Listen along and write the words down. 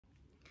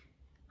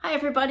Hi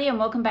everybody and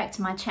welcome back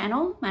to my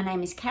channel. My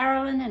name is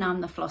Carolyn and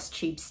I'm the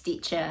Flosstube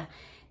Stitcher.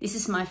 This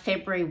is my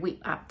February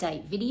WIP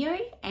update video,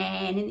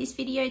 and in this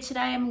video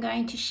today I'm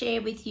going to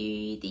share with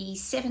you the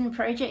 7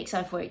 projects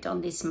I've worked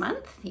on this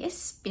month.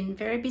 Yes, been a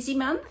very busy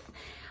month.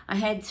 I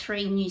had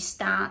 3 new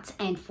starts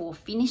and 4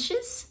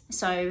 finishes.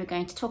 So we're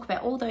going to talk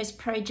about all those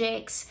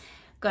projects.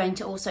 Going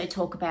to also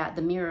talk about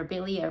the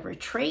Mirabilia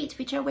retreat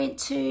which I went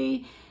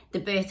to, the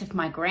birth of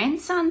my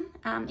grandson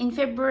in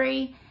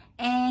February,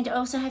 and I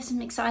also have some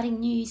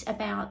exciting news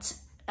about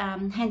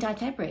hand-dyed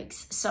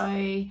fabrics.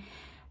 So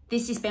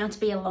this is bound to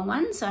be a long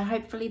one, so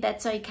hopefully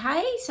that's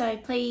okay. So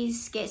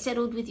please get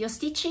settled with your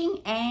stitching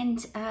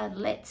and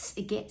let's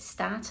get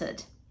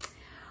started.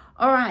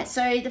 All right,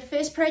 so the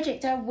first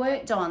project I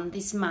worked on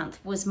this month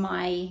was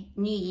my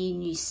New Year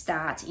New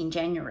Start in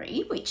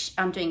January, which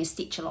I'm doing a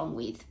stitch along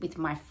with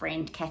my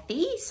friend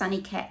Kathy,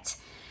 Sunnycat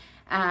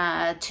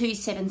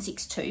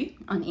 2762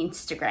 on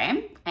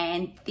Instagram,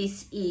 and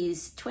this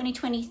is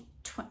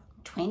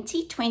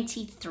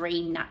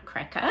 2023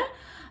 Nutcracker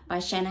by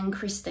Shannon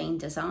Christine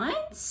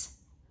Designs,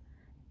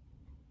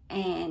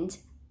 and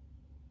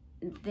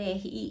there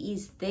he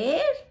is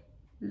there,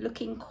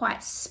 looking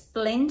quite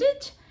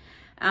splendid.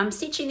 I'm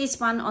stitching this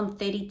one on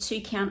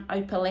 32 count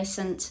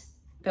opalescent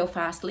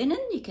Belfast linen.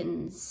 You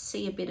can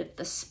see a bit of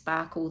the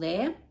sparkle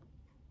there.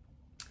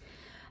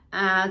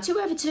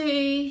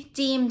 2/2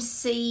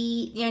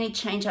 DMC. The only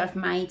change I've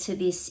made to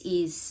this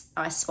is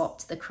I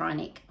swapped the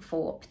chronic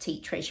for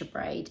Petite Treasure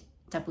Braid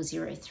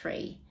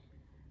 003.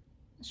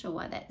 Not sure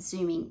why that's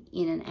zooming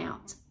in and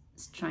out.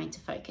 It's trying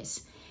to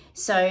focus.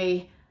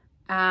 So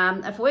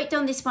I've worked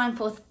on this one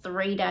for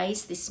 3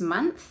 days this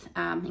month,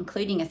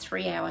 including a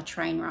 3-hour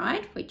train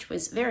ride, which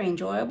was very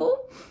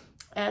enjoyable.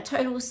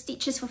 Total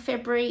stitches for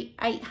February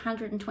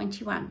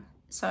 821.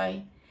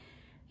 So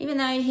even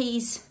though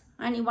he's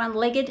only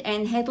one-legged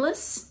and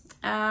headless,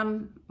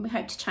 we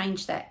hope to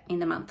change that in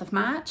the month of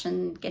March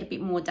and get a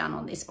bit more done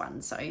on this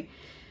one. So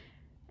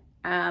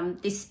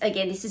this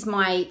is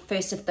my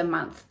first of the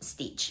month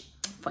stitch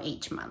for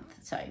each month.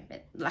 So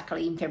but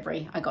luckily in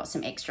February I got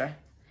some extra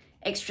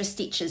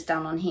stitches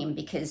done on him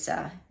because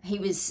he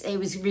was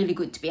really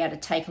good to be able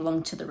to take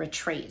along to the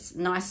retreat. It's a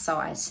nice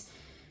size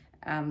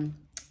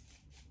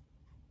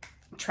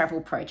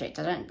travel project.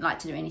 I don't like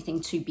to do anything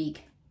too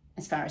big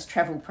as far as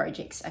travel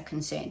projects are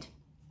concerned.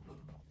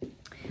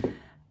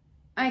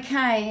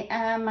 Okay,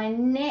 my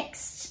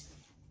next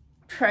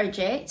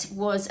project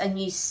was a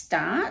new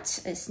start.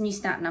 It's new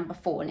start number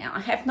 4. Now I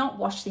have not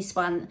washed this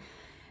one.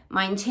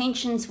 My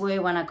intentions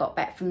were when I got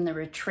back from the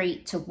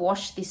retreat to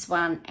wash this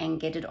one and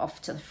get it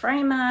off to the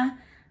framer,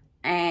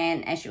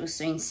 and as you'll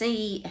soon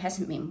see, it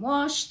hasn't been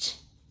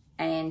washed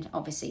and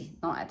obviously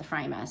not at the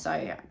framer, so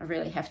I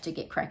really have to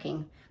get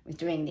cracking with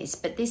doing this.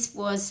 But this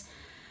was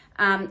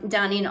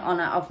done in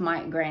honor of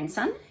my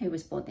grandson who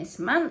was born this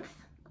month,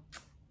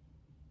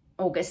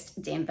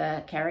 August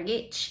Denver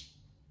Karagich.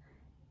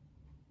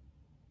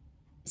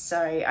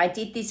 So I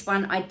did this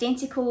one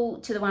identical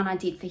to the one I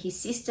did for his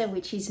sister,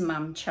 which his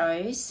mum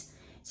chose.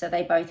 So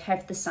they both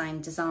have the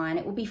same design.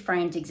 It will be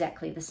framed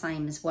exactly the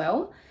same as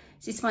well.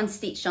 So this one's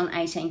stitched on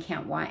 18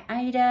 count white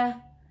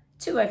Aida,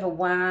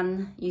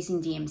 2/1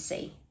 using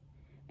DMC.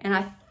 And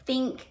I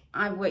think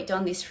I worked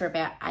on this for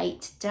about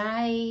 8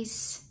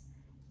 days.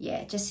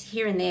 Yeah, just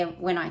here and there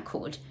when I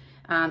could.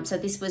 So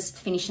this was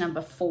finish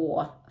number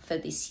 4 for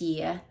this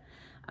year.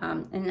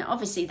 And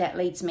obviously that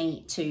leads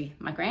me to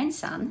my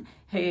grandson,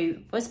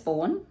 who was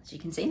born, as you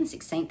can see, on the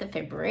 16th of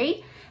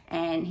February,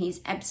 and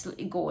he's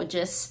absolutely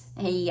gorgeous.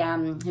 He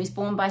was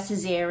born by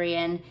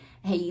cesarean.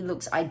 He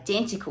looks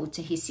identical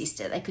to his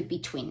sister. They could be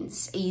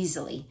twins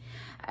easily.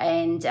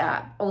 And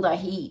although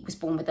he was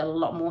born with a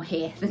lot more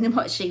hair than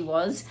what she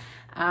was,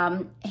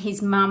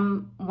 his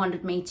mum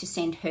wanted me to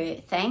send her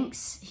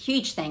thanks,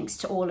 huge thanks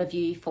to all of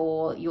you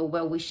for your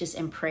well wishes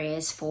and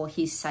prayers for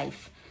his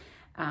safe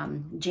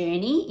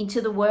journey into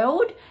the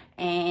world.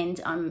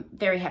 And I'm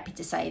very happy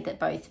to say that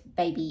both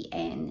baby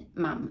and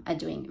mum are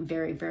doing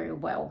very, very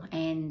well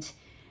and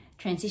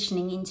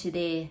transitioning into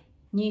their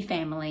new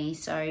family.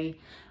 So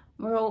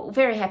we're all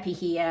very happy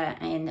here,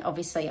 and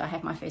obviously I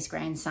have my first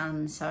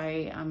grandson, so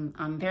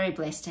I'm very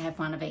blessed to have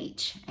one of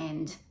each,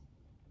 and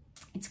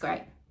it's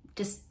great.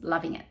 Just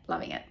loving it.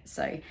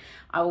 So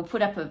I will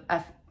put up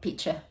a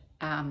picture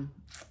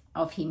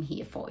of him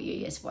here for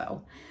you as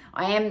well.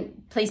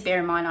 Please bear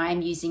in mind, I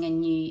am using a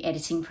new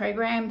editing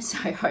program,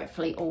 so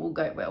hopefully all will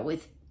go well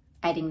with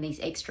adding these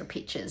extra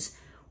pictures.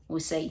 We'll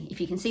see. If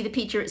you can see the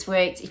picture, it's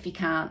worked. If you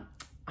can't,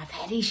 I've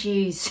had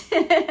issues.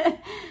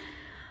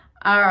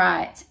 All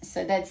right,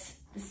 so that's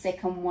the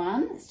second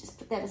one. Let's just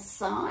put that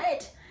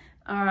aside.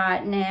 All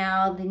right,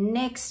 now the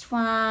next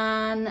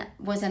one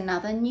was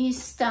another new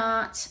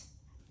start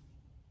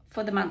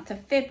for the month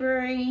of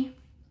February.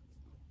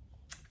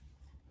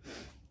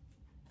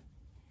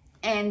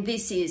 And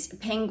this is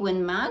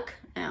Penguin Mug.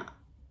 Now,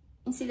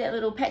 you see that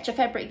little patch of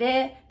fabric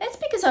there? That's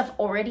because I've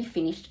already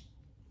finished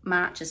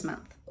March's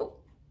month. Oh.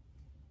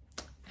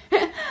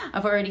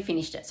 I've already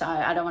finished it, so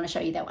I don't want to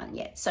show you that one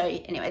yet. So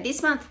anyway,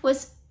 this month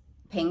was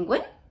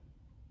Penguin.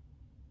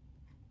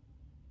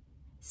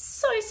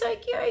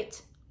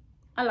 cute.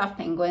 I love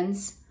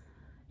penguins.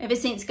 Ever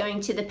since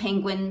going to the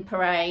penguin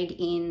parade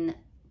in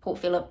Port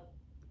Phillip,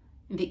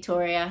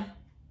 Victoria,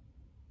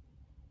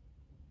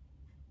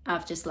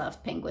 I've just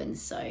loved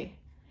penguins. So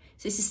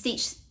this is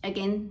stitched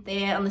again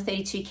there on the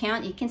 32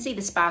 count. You can see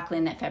the sparkle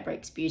in that fabric,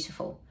 it's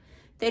beautiful.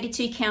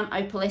 32 count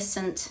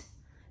opalescent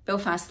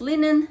Belfast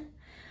linen,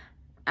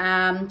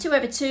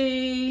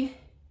 2/2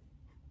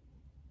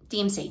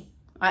 DMC.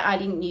 I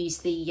didn't use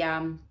the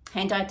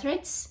hand-dyed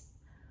threads.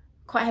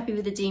 Quite happy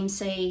with the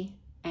DMC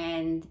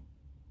and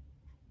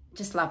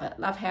just love it.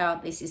 Love how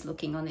this is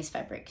looking on this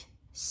fabric.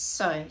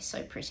 So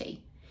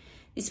pretty.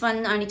 This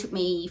one only took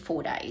me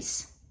 4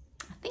 days,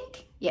 I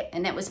think. Yep,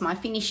 and that was my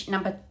finish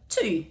number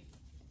 2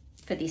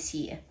 for this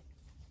year.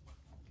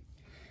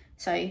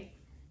 So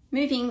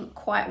moving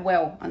quite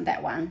well on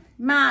that one.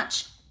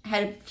 March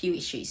had a few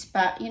issues,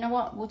 but you know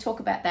what? We'll talk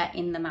about that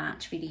in the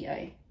March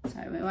video.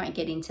 So we won't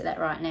get into that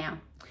right now.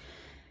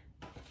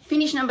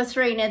 Finish number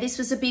 3. Now this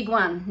was a big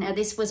one. Now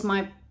this was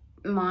my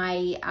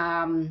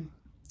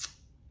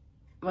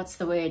what's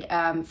the word?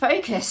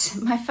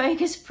 My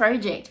focus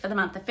project for the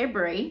month of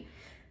February,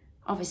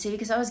 obviously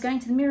because I was going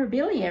to the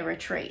Mirabilia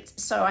retreat.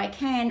 So I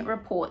can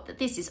report that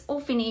this is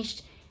all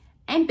finished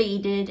and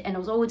beaded and it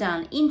was all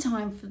done in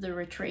time for the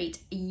retreat.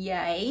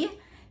 Yay.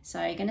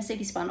 So you're gonna see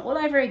this one all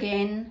over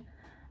again.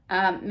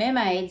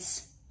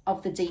 Mermaids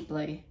of the Deep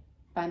Blue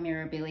by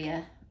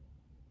Mirabilia.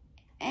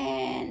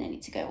 And I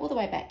need to go all the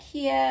way back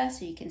here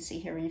so you can see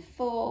her in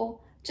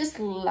full. Just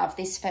love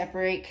this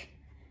fabric.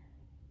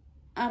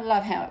 I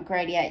love how it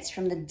gradiates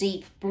from the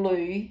deep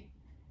blue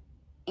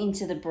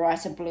into the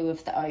brighter blue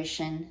of the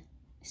ocean.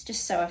 It's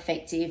just so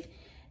effective.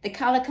 The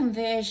color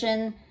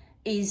conversion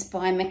is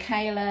by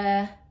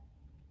Michaela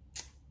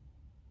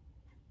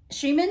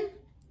Schumann.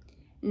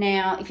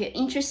 Now, if you're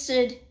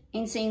interested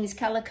in seeing this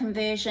color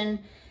conversion,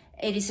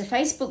 it is a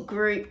Facebook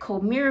group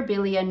called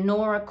Mirabilia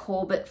Nora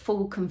Corbett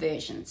Full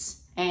Conversions.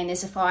 And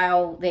there's a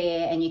file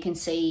there and you can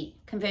see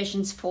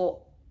conversions for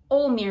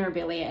all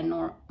Mirabilia and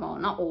Nora, well,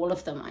 not all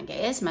of them, I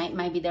guess.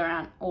 Maybe there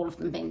aren't all of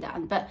them being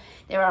done, but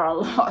there are a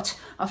lot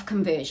of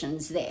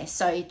conversions there.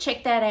 So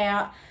check that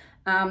out.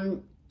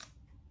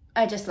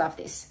 I just love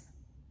this.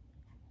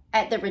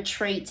 At the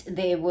retreat,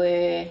 there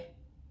were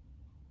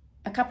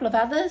a couple of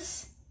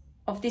others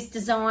of this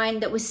design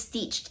that was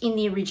stitched in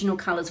the original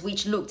colors,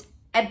 which looked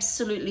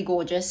absolutely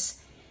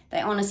gorgeous.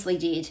 They honestly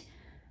did.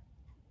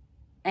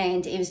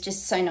 And it was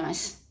just so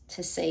nice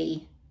to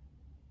see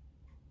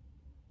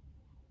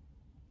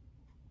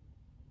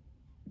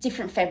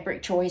different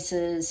fabric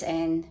choices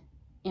and,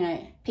 you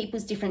know,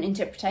 people's different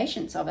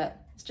interpretations of it.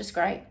 It's just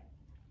great.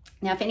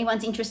 Now, if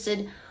anyone's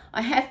interested,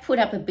 I have put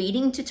up a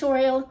beading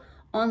tutorial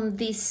on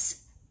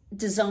this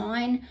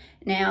design.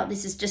 Now,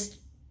 this is just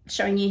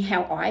showing you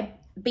how I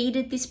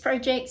beaded this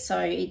project. So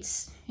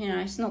it's, you know,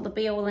 it's not the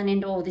be all and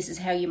end all. This is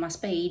how you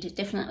must bead.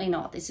 Definitely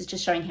not. This is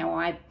just showing how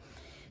I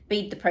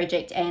bead the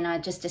project, and I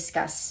just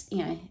discuss,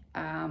 you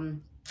know,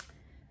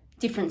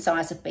 different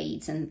size of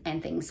beads and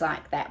things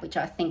like that, which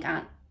I think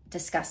aren't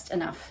discussed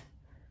enough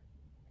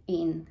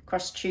in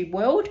Crosstube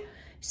world.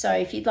 So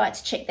if you'd like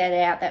to check that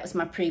out, that was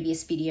my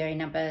previous video,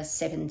 number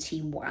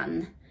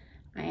 71.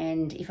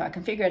 And if I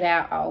can figure it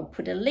out, I'll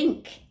put a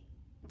link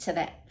to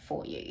that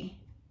for you.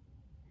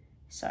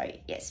 So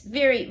yes,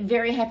 very,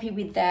 very happy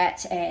with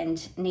that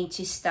and need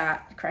to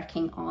start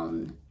cracking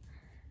on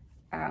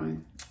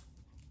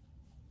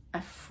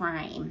a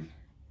frame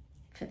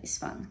for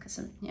this one because,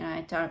 you know,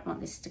 I don't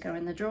want this to go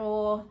in the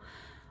drawer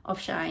of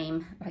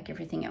shame like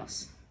everything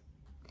else.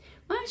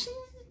 Well, I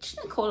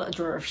shouldn't call it a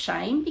drawer of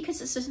shame because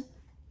it's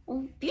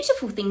all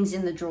beautiful things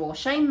in the drawer.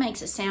 Shame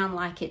makes it sound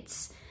like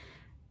it's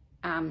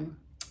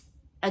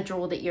a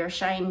drawer that you're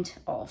ashamed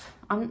of.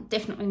 I'm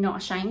definitely not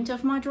ashamed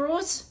of my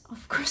drawers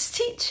of cross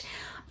stitch.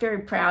 I'm very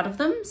proud of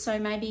them. So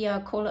maybe I'll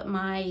call it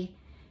my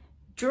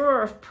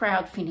drawer of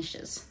proud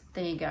finishes.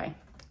 There you go.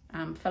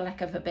 For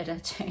lack of a better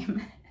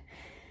term.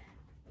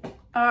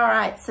 All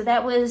right, so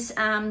that was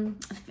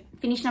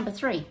finish number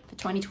 3 for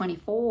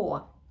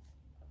 2024.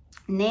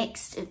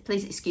 Next,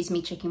 please excuse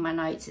me checking my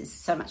notes. There's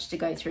so much to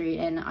go through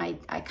and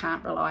I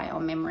can't rely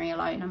on memory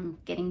alone. I'm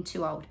getting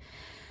too old.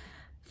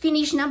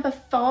 Finish number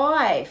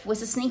 5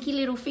 was a sneaky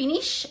little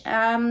finish.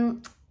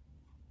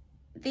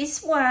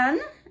 This one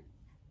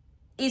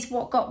is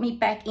what got me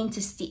back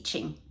into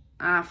stitching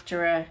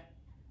after a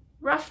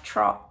rough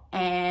trot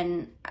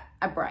and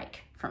a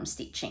break from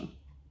stitching.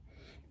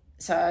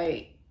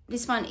 So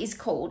this one is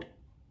called,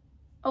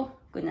 oh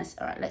goodness,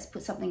 all right, let's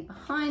put something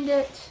behind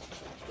it.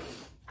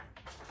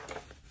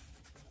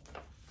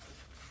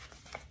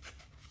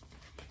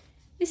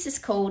 This is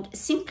called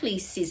Simply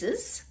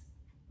Scissors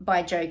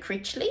by Jo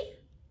Critchley.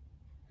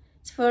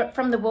 It's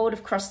from the World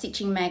of Cross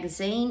Stitching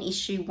magazine,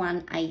 issue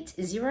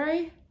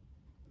 180.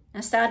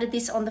 I started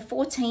this on the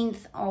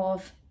 14th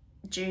of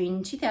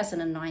June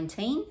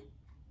 2019.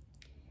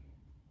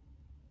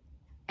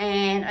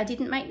 And I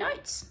didn't make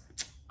notes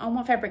on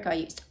what fabric I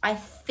used. I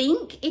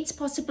think it's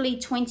possibly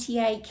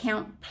 28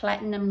 count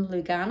platinum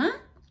Lugana.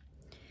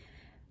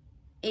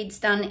 It's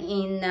done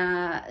in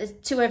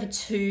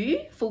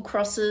 2/2 full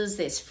crosses.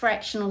 There's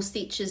fractional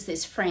stitches,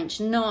 there's French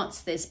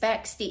knots, there's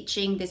back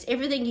stitching, there's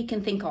everything you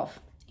can think of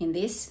in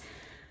this.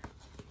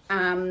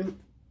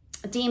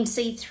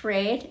 DMC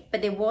thread,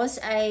 but there was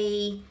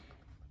a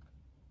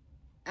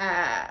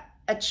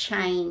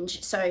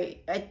change. So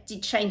I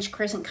did change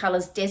Crescent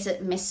Colors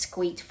Desert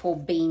Mesquite for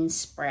Bean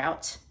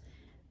Sprout.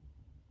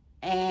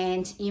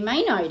 And you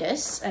may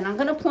notice, and I'm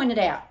going to point it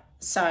out,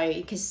 so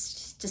because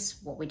it's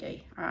just what we do,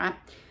 all right?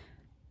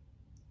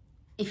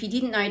 If you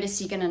didn't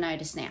notice, you're going to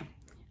notice now.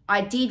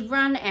 I did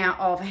run out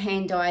of a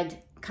hand-dyed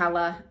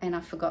colour, and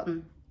I've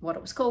forgotten what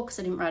it was called because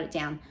I didn't write it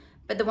down.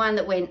 But the one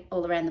that went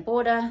all around the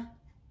border,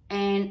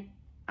 and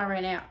I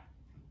ran out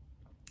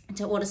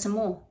to order some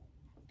more.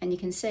 And you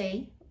can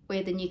see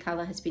where the new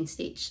colour has been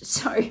stitched.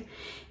 So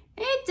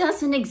it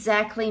doesn't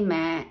exactly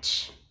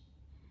match.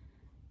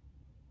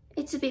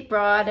 It's a bit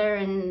brighter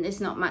and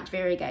there's not much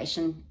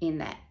variegation in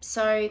that.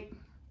 So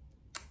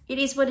it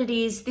is what it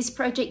is. This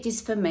project is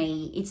for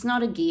me. It's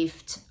not a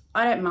gift.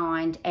 I don't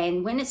mind.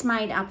 And when it's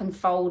made up and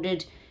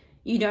folded,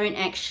 you don't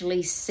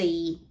actually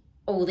see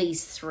all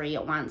these 3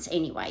 at once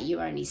anyway.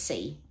 You only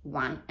see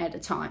 1 at a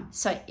time.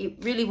 So it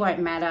really won't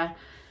matter.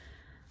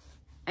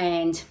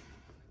 And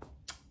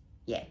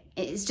yeah,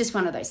 it's just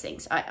one of those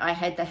things. I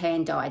had the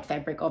hand-dyed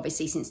fabric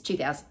obviously since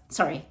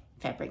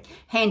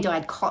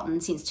hand-dyed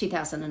cotton since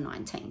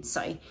 2019.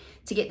 So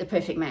to get the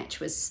perfect match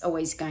was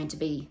always going to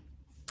be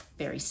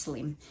very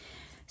slim.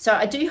 So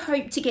I do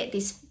hope to get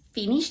this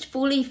finished,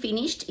 fully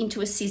finished,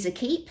 into a scissor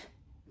keep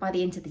by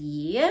the end of the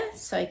year.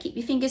 So keep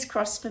your fingers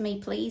crossed for me,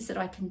 please, that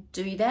I can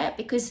do that,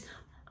 because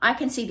I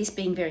can see this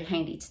being very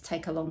handy to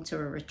take along to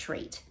a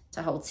retreat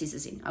to hold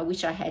scissors in. I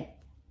wish I had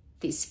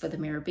this for the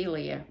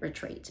Mirabilia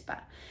retreat,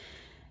 but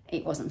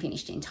it wasn't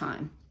finished in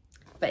time.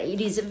 But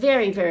it is a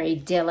very, very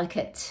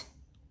delicate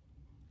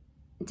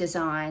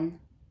design.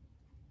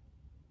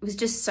 It was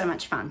just so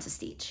much fun to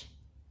stitch.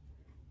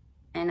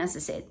 And as I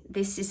said,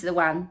 this is the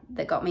one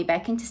that got me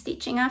back into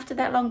stitching after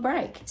that long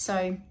break.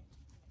 So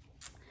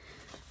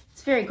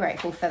it's very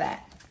grateful for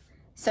that.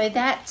 So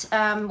that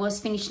was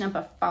finish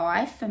number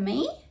 5 for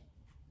me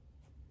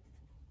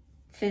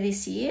for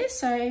this year.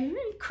 So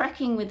really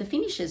cracking with the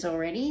finishes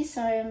already.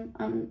 So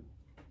I'm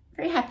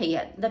very happy.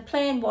 The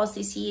plan was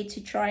this year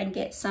to try and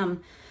get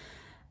some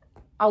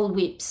old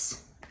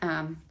WIPs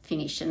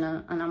finished,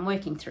 and I'm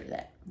working through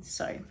that.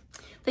 So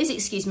please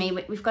excuse me,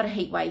 we've got a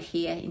heat wave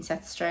here in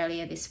South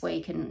Australia this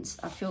week, and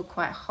I feel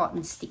quite hot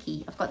and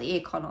sticky. I've got the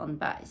aircon on,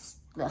 but it's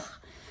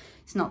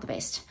not the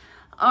best.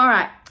 All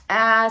right,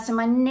 so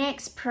my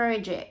next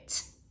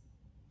project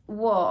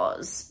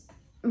was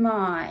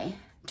my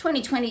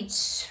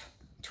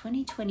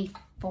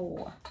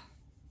 2024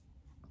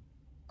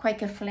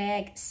 Quaker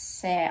flag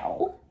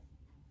sow.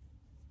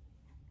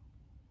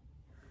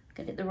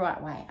 Get it the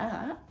right way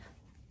up.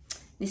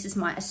 This is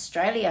my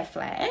Australia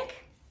flag.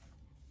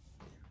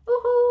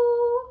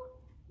 Woohoo!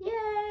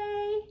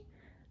 Yay!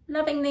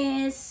 Loving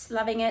this,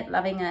 loving it,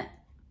 loving it.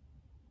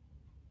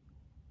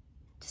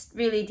 Just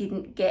really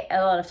didn't get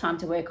a lot of time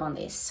to work on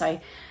this. So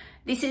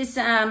this is,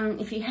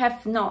 if you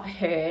have not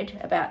heard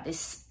about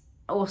this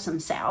awesome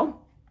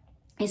sow,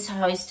 it's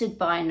hosted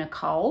by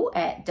Nicole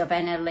at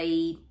Dovanna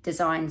Lee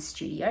Design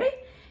Studio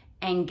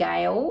and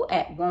Gail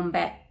at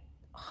Wombat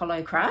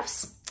Hollow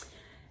Crafts.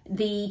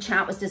 The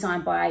chart was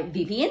designed by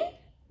Vivian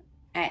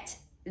at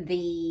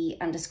the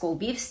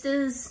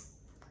 _Vivsters.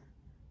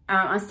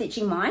 I'm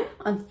stitching mine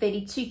on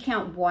 32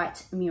 count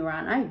white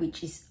Murano,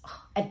 which is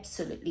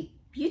absolutely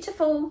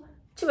beautiful,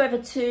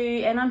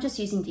 2/2, and I'm just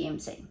using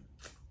DMC.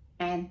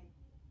 And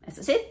as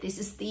I said, this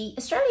is the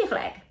Australia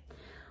flag.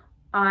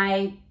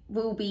 I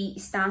will be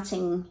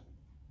starting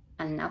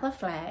another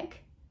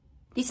flag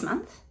this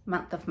month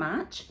of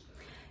March.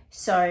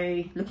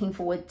 So looking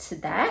forward to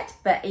that,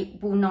 but it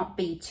will not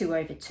be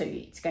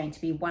 2/2. It's going to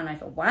be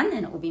 1/1,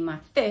 and it will be my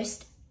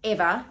first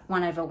ever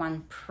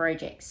 1/1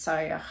 project. So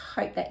I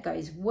hope that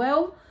goes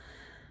well.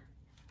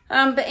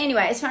 But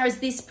anyway, as far as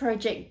this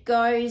project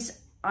goes,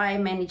 I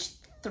managed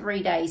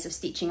 3 days of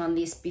stitching on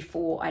this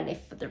before I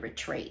left for the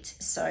retreat.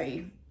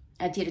 So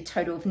I did a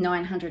total of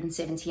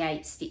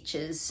 978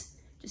 stitches,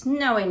 just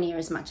nowhere near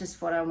as much as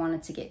what I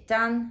wanted to get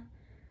done.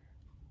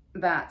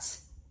 But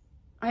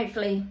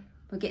hopefully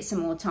we'll get some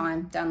more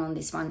time done on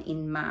this one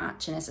in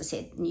March. And as I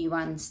said, new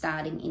one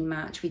starting in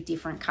March with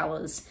different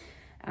colors.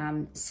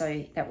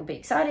 So that will be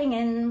exciting,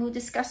 and we'll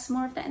discuss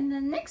more of that in the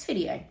next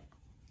video.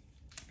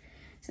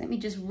 So let me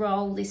just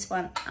roll this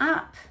one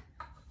up,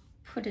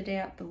 put it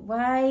out the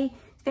way.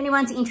 If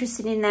anyone's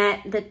interested in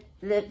that,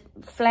 the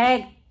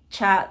flag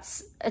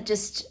charts are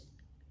just,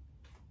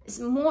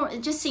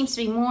 it just seems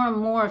to be more and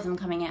more of them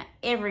coming out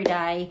every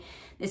day.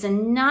 There's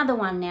another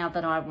one now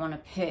that I want to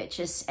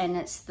purchase, and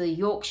it's the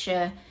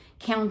Yorkshire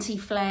County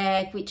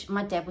flag, which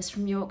my dad was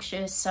from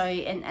Yorkshire, so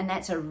and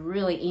that's a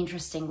really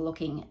interesting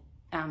looking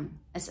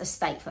it's a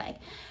state flag,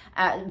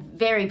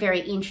 very, very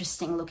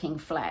interesting looking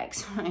flag.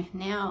 So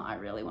now I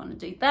really want to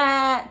do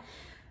that,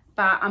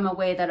 but I'm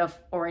aware that I've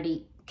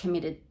already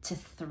committed to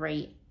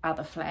 3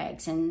 other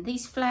flags, and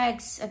these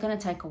flags are going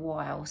to take a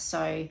while,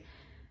 so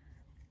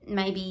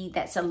maybe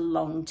that's a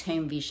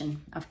long-term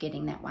vision of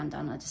getting that one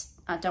done.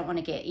 I don't want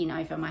to get in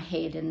over my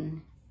head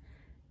and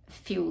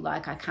feel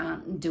like I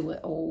can't do it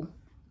all,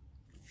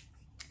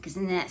 because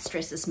then that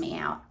stresses me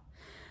out.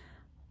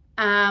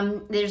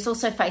 There's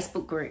also a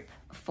Facebook group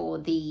for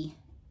the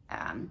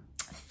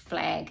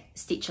flag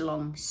stitch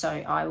along, so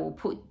I will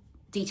put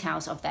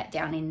details of that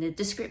down in the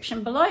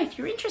description below if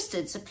you're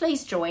interested, so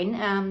please join.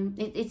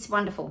 It's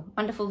wonderful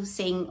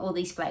seeing all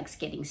these flags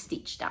getting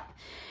stitched up.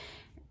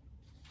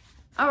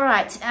 All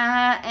right,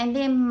 and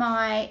then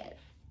my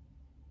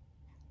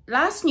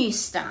last new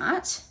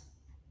start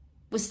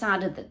was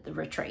started at the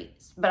retreat,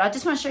 but I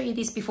just want to show you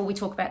this before we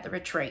talk about the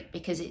retreat,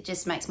 because it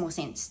just makes more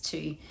sense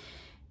to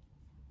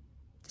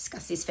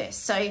discuss this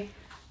first. So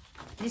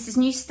this is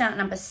new start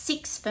number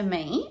 6 for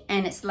me,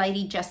 and it's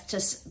Lady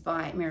Justice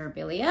by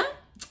Mirabilia.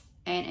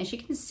 And as you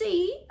can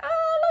see,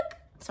 look,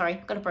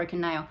 sorry, got a broken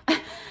nail.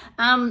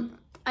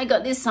 I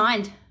got this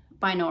signed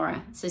by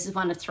Nora. So this is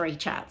one of 3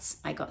 charts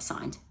I got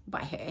signed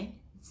by her.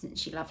 Isn't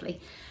she lovely?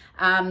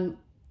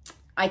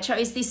 I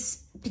chose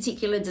this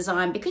particular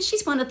design because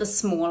she's one of the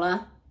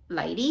smaller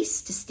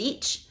ladies to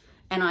stitch,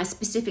 and I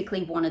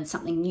specifically wanted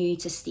something new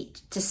to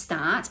stitch to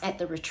start at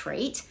the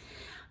retreat.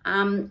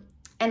 And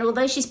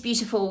although she's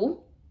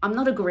beautiful, I'm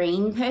not a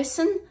green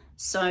person,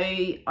 so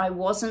I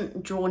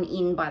wasn't drawn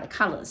in by the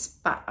colours,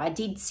 but I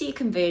did see a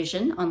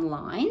conversion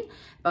online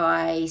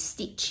by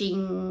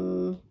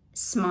stitching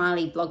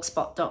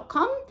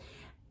smileyblogspot.com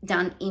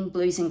done in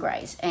blues and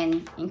greys.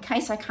 And in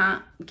case I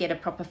can't get a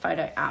proper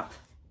photo up,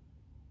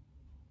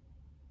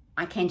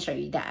 I can show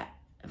you that,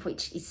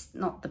 which is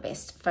not the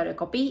best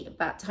photocopy,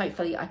 but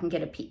hopefully I can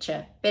get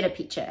a better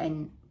picture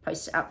and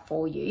post it up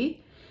for you.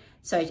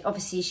 So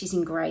obviously she's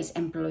in greys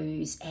and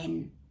blues,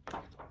 and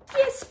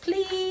yes,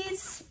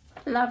 please.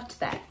 Loved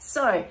that.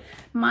 So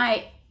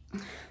my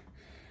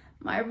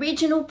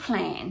original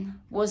plan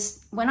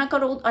was, when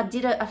I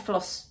did a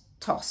floss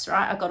toss,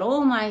 right? I got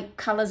all my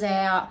colors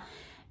out,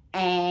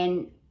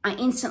 and I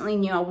instantly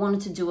knew I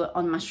wanted to do it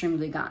on mushroom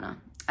Lugana.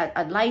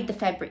 I laid the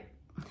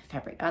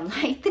I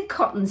laid the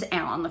cottons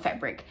out on the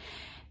fabric,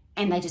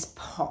 and they just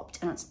popped,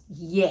 and I was,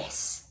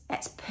 yes,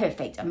 that's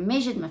perfect. I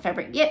measured my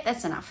fabric. Yep,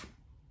 that's enough.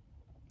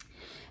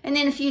 And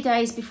then a few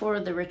days before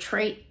the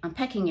retreat, I'm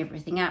packing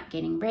everything up,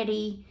 getting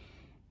ready,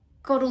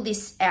 got all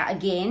this out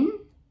again,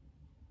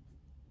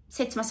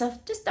 said to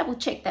myself, just double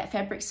check that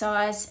fabric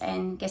size,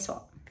 and guess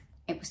what?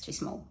 It was too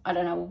small. I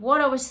don't know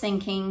what I was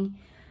thinking.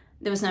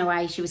 There was no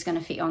way she was going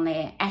to fit on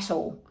there at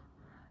all.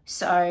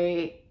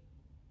 So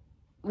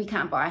we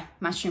can't buy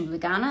mushroom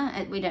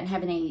Lugana. We don't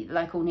have any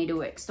local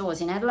needlework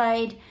stores in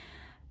Adelaide.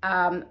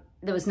 There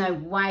was no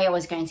way I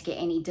was going to get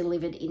any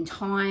delivered in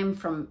time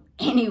from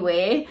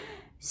anywhere.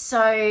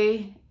 So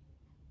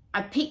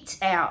I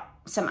picked out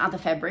some other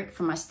fabric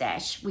from my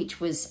stash, which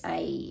was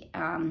a,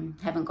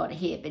 haven't got it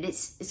here, but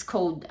it's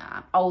called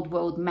Old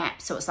World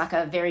Map. So it's like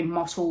a very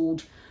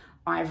mottled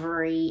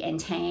ivory and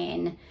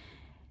tan.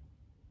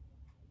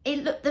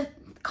 The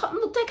cotton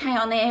looked okay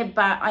on there,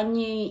 but I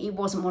knew it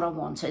wasn't what I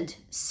wanted.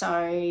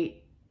 So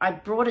I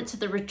brought it to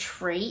the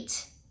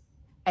retreat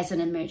as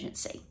an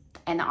emergency.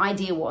 And the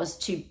idea was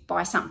to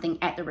buy something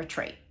at the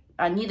retreat.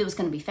 I knew there was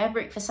going to be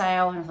fabric for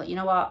sale, and I thought, you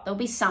know what, there'll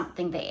be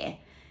something there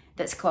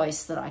that's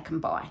close that I can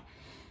buy.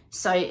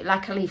 So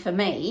luckily for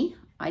me,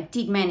 I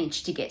did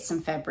manage to get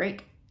some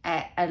fabric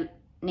at a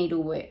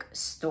needlework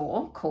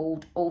store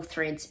called All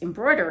Threads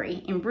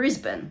Embroidery in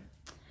Brisbane.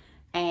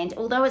 And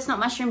although it's not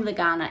mushroom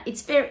Lugana,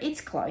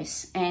 it's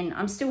close, and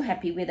I'm still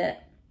happy with it.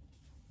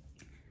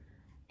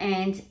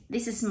 And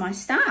this is my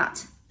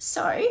start.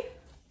 So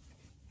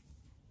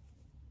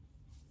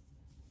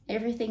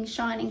everything's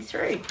shining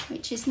through,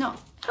 which is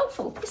not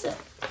helpful, is it?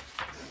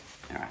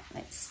 All right,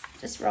 let's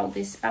just roll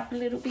this up a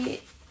little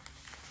bit.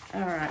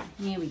 All right,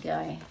 here we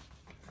go.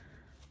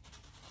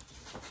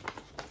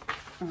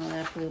 Roll it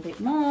up a little bit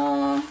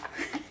more.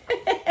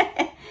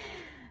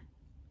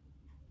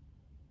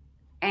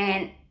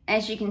 And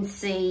as you can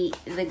see,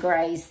 the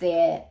greys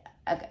there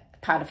are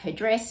part of her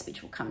dress,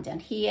 which will come down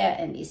here,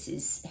 and this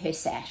is her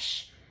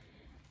sash.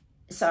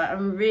 So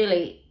I'm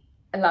really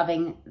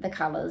loving the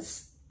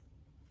colors.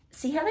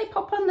 See how they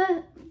pop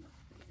on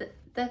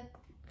the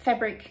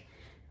fabric?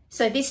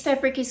 So this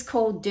fabric is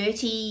called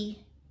Dirty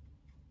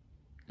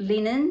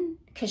Linen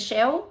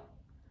Cashel.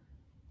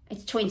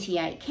 It's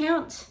 28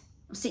 count.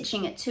 I'm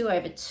stitching at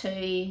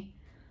 2/2.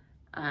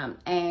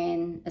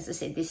 And as I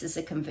said, this is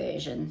a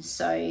conversion.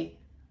 So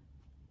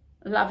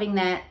loving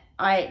that.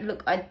 I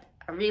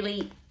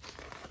only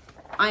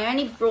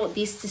brought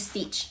this to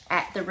stitch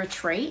at the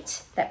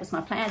retreat. That was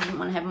my plan. I didn't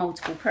want to have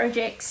multiple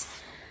projects.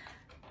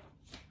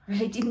 I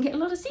really didn't get a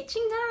lot of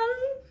stitching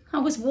done. I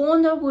was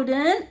warned I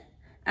wouldn't.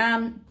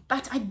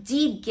 But I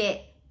did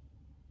get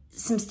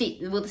some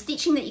the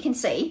stitching that you can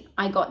see,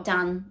 I got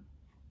done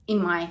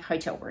in my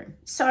hotel room.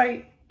 So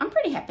I'm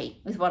pretty happy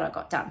with what I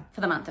got done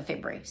for the month of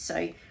February.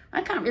 So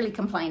I can't really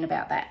complain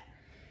about that.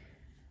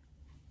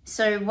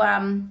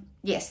 So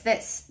yes,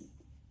 that's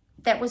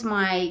that was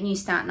my new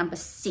start number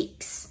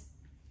 6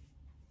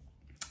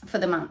 for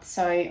the month.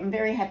 So I'm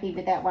very happy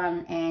with that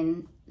one,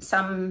 and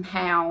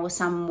somehow,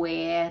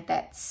 somewhere,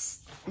 that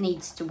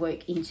needs to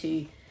work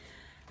into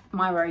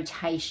my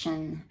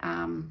rotation,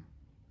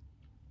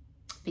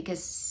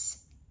 because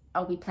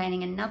I'll be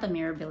planning another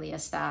Mirabilia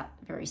start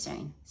very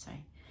soon. So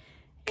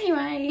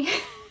anyway,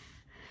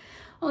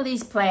 all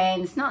these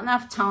plans, not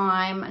enough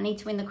time. I need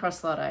to win the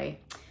cross lotto,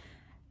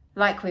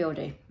 like we all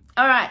do.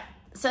 All right,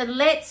 so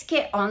let's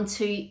get on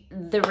to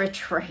the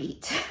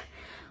retreat.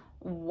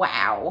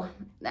 Wow,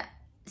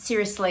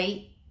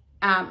 seriously,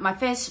 my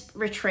first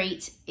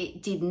retreat,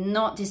 it did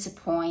not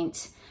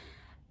disappoint.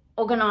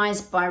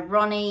 Organised by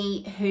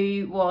Ronnie,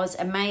 who was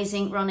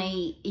amazing.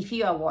 Ronnie, if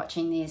you are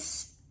watching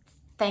this,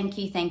 thank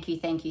you, thank you,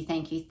 thank you,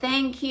 thank you,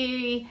 thank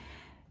you.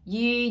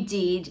 You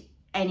did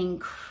an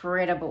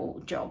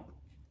incredible job.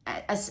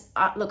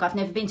 Look, I've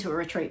never been to a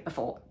retreat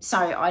before, so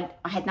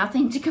I had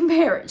nothing to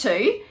compare it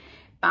to,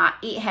 but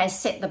it has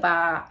set the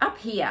bar up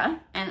here,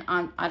 and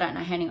I don't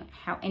know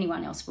how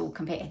anyone else will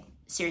compare,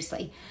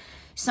 seriously.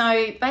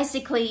 So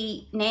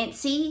basically,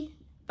 Nancy,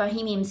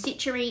 Bohemian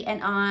Stitchery,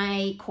 and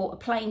I caught a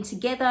plane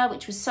together,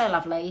 which was so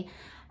lovely,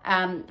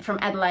 from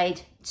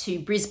Adelaide to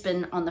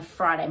Brisbane on the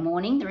Friday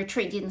morning. The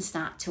retreat didn't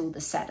start till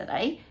the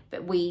Saturday,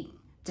 but we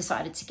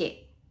decided to get,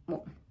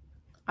 well,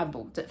 I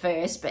booked it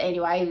first, but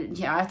anyway,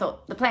 you know, I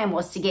thought the plan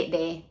was to get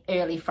there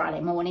early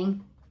Friday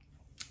morning,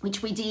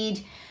 which we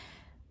did.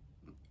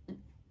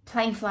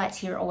 Plane flights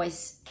here are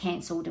always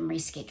cancelled and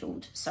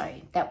rescheduled,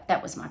 so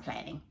that was my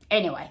planning.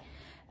 Anyway,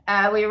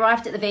 we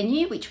arrived at the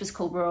venue, which was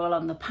called Royal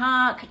on the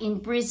Park in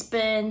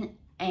Brisbane,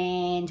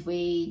 and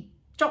we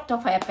dropped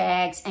off our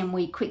bags, and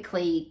we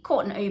quickly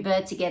caught an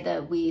Uber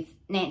together with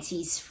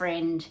Nancy's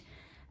friend,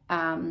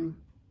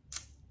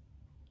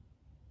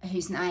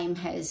 whose name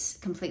has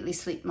completely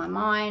slipped my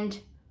mind.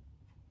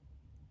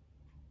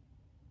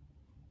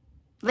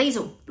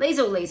 Liesl.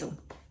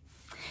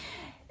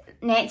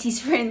 Nancy's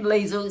friend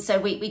Liesl. So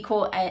we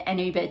caught an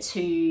Uber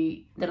to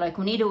the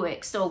local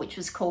needlework store, which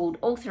was called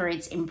All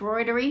Threads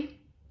Embroidery.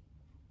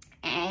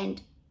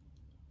 And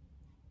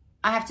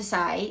I have to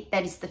say,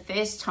 that is the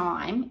first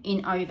time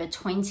in over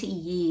 20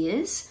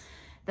 years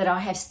that I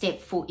have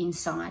stepped foot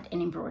inside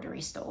an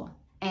embroidery store.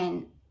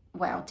 And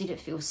wow, did it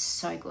feel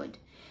so good.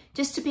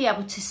 Just to be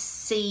able to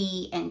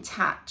see and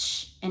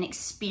touch and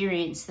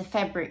experience the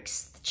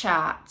fabrics, the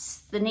charts,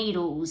 the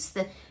needles,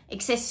 the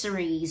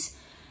accessories,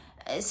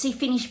 see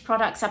finished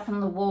products up on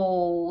the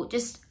wall.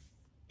 Just,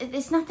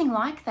 there's nothing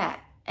like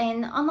that.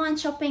 And online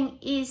shopping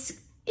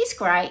is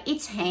great,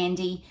 it's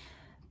handy,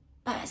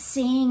 but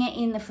seeing it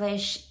in the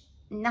flesh,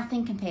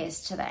 nothing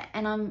compares to that.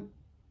 And I'm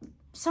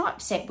so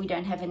upset we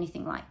don't have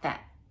anything like that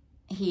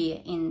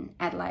here in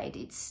Adelaide.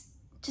 It's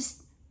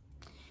just,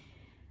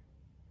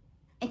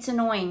 it's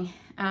annoying.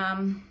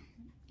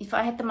 If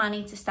I had the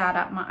money to start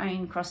up my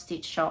own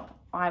cross-stitch shop,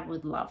 I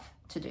would love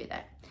to do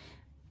that,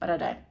 but I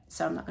don't,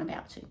 so I'm not going to be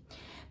able to.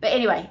 But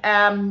anyway,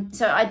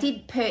 so I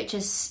did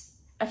purchase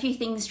a few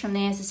things from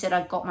there. As I said,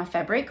 I got my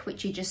fabric,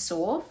 which you just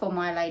saw, for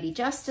my Lady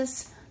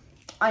Justice.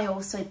 I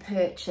also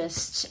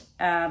purchased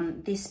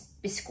this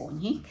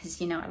biscornu,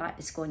 because you know I like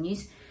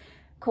biscornus,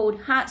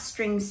 called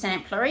Heartstring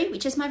Samplery,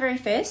 which is my very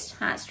first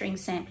Heartstring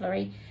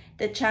Samplery.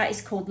 The chart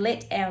is called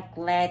Let Our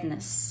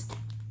Gladness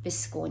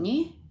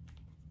biscornu,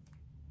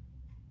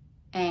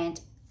 and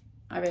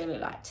I really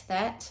liked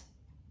that.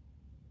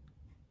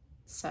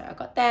 So I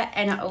got that,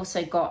 and I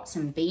also got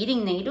some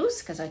beading needles,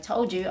 because I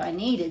told you I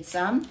needed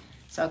some.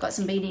 So I got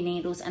some beading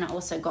needles, and I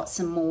also got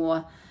some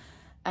more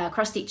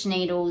cross-stitch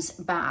needles,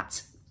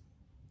 but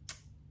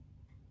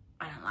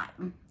I don't like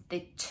them.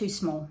 They're too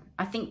small.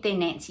 I think they're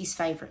Nancy's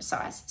favourite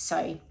size.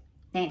 So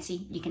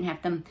Nancy, you can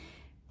have them.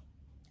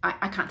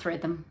 I can't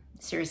thread them.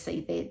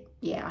 Seriously, they're,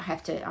 yeah, I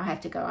have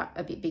to go up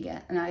a bit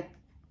bigger, and I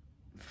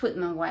put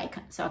them away,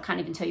 so I can't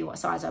even tell you what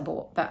size I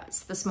bought. But it's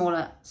the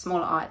smaller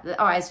eye.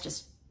 The eye is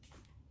just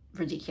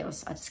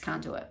ridiculous. I just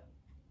can't do it.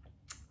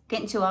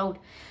 Getting too old.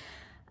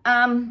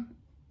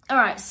 All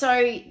right,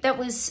 so that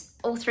was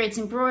All Threads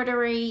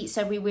Embroidery.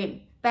 So we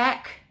went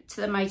back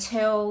to the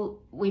motel.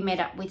 We met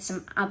up with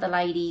some other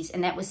ladies,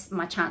 and that was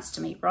my chance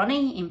to meet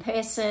Ronnie in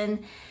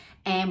person.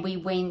 And we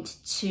went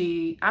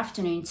to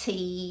afternoon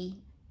tea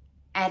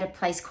at a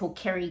place called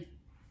Kerry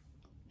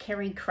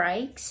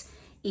Craig's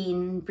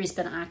in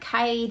Brisbane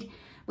Arcade,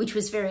 which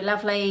was very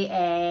lovely,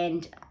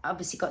 and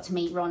obviously got to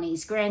meet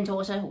Ronnie's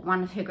granddaughter,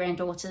 one of her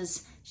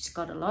granddaughters. She's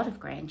got a lot of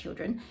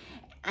grandchildren,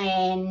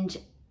 and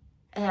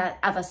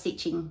other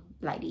stitching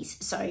ladies.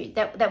 So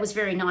that was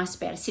very nice to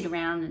be able to sit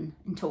around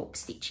and talk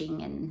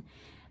stitching and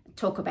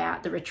talk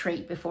about the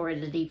retreat before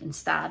it had even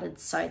started.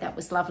 So that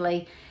was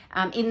lovely.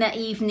 In the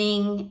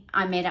evening,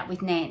 I met up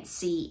with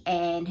Nancy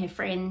and her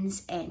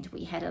friends, and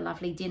we had a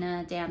lovely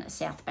dinner down at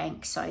South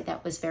Bank. So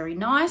that was very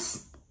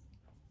nice.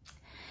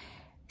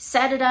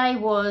 Saturday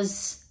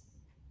was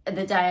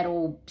the day it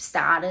all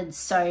started.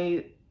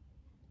 So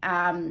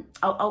what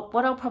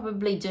I'll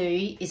probably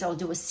do is I'll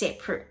do a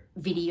separate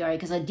video,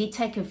 because I did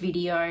take a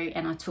video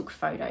and I took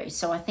photos.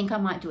 So I think I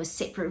might do a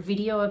separate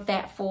video of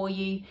that for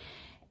you,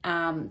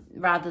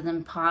 rather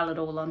than pile it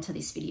all onto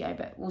this video,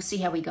 but we'll see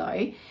how we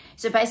go.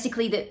 So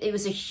basically it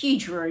was a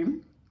huge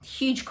room,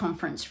 huge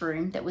conference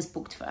room that was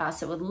booked for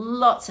us. There were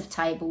lots of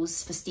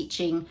tables for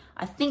stitching.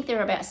 I think there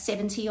were about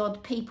 70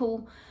 odd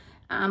people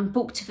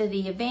booked for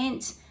the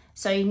event.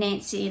 So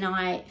Nancy and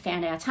I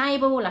found our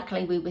table.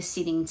 Luckily we were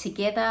sitting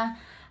together,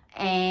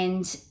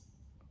 and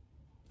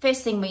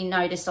first thing we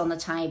noticed on the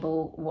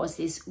table was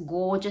this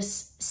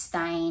gorgeous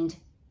stained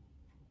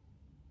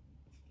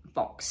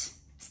box,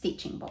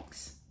 stitching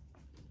box,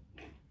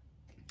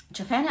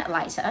 which I found out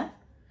later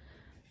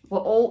were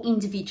all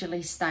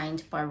individually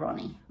stained by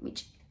Ronnie,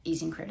 which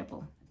is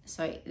incredible.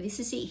 So this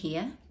is it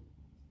here.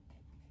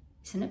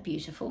 Isn't it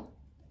beautiful?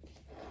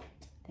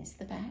 There's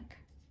the back.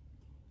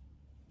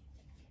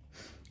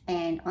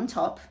 And on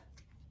top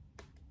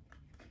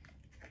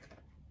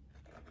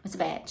was a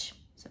badge.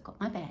 So I've got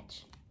my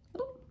badge.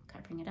 Ooh,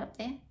 can I bring it up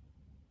there?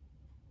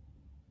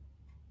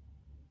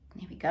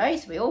 There we go.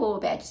 So we all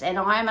have badges. And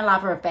I am a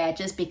lover of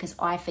badges because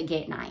I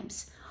forget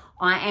names.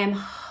 I am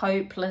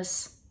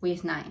hopeless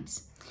with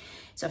names.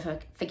 So if I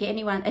forget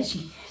anyone, as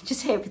you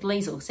just heard with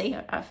Liesl, see,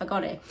 I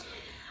forgot it.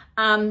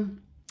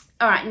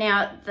 All right,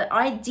 now the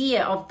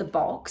idea of the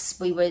box,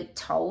 we were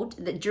told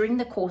that during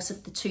the course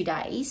of the 2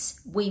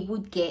 days, we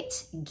would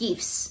get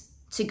gifts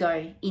to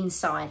go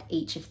inside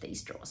each of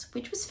these drawers,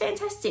 which was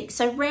fantastic.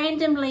 So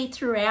randomly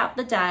throughout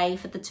the day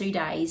for the 2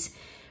 days,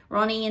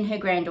 Ronnie and her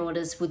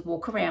granddaughters would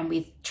walk around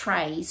with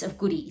trays of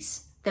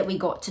goodies that we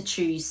got to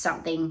choose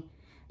something,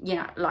 you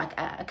know, like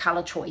a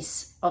colour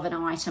choice of an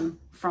item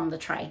from the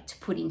tray to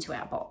put into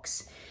our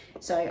box.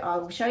 So I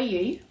will show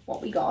you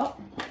what we got.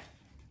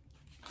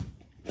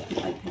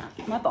 Open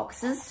up my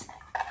boxes,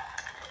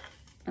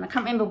 and I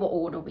can't remember what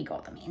order we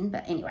got them in,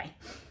 but anyway,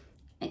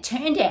 it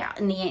turned out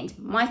in the end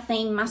my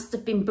theme must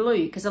have been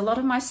blue, because a lot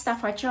of my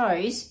stuff I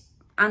chose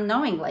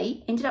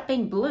unknowingly ended up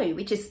being blue,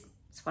 which is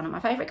it's one of my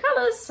favorite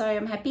colors, so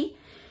I'm happy.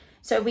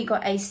 So we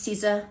got a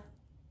scissor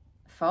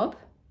fob,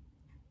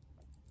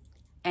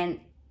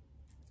 and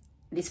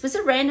this was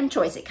a random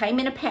choice. It came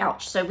in a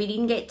pouch, so we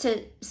didn't get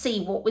to see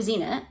what was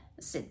in it.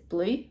 It said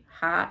blue,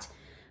 heart,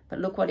 but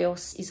look what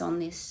else is on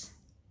this.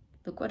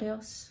 Look what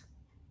else.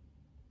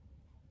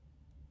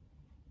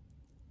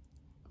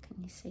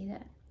 Can you see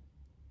that?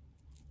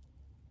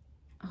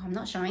 Oh, I'm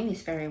not showing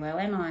this very well,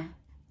 am I?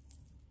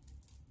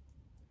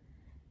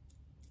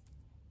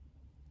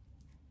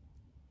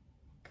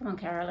 Come on,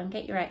 Carolyn,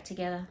 get your act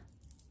together.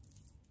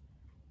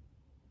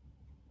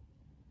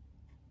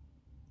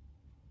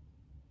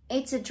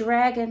 It's a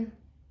dragon.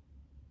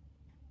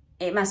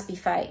 It must be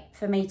fate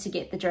for me to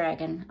get the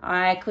dragon.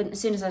 I couldn't, as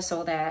soon as I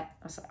saw that,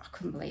 I was like, I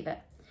couldn't believe it.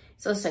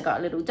 It's also got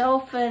a little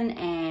dolphin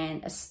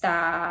and a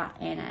star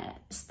and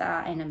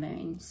a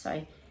moon.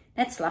 So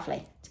that's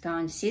lovely. To go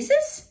on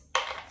scissors.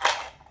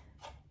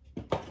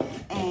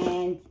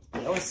 And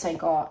we also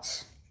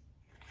got,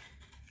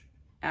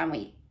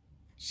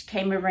 she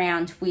came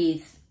around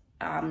with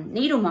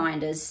needle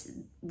minders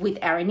with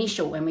our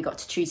initial when we got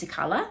to choose a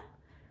colour.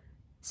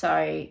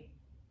 So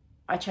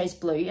I chose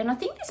blue, and I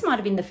think this might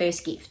have been the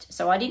first gift.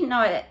 So I didn't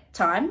know at that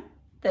time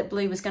that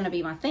blue was going to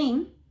be my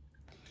theme.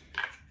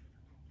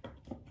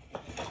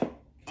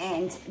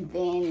 And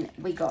then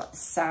we got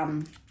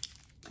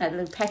a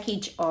little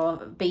package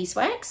of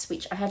beeswax,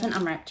 which I haven't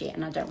unwrapped yet,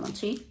 and I don't want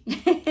to.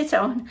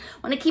 So I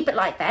want to keep it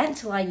like that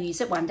until I use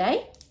it one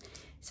day.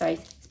 So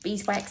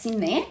beeswax in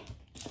there.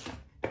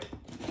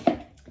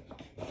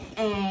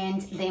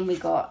 And then we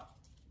got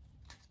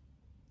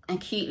a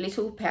cute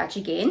little pouch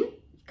again.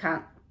 You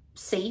can't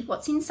see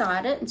what's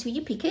inside it until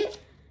you pick it.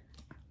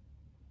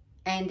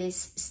 And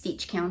there's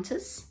stitch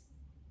counters.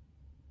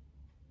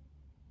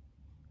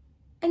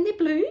 And they're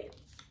blue.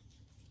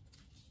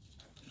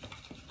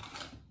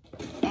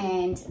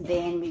 And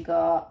then we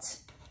got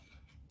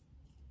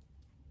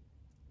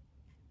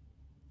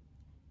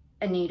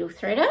a needle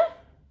threader.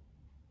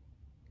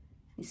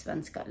 This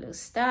one's got a little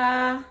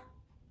star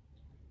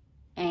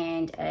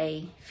and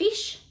a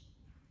fish.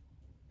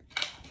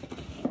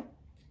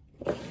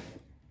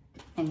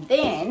 And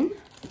then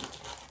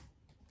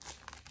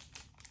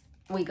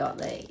we got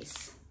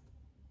these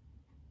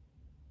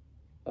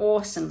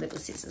awesome little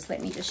scissors.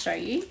 Let me just show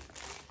you.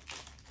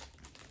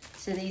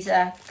 So these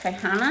are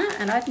Kohana,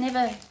 and I've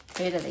never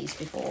heard of these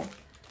before,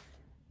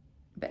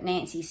 but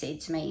Nancy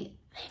said to me,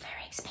 they're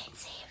very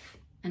expensive.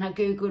 And I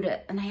Googled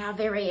it, and they are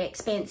very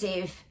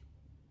expensive.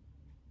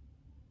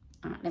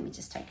 All right, let me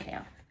just take it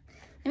out.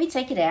 Let me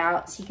take it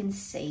out so you can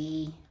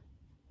see.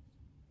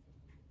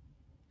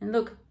 And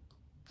look,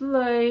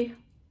 blue.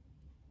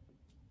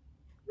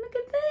 Look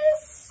at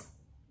this.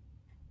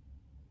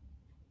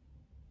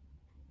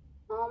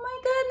 Oh my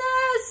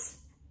goodness.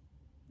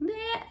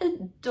 They're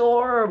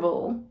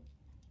adorable.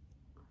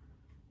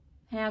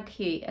 How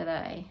cute are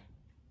they?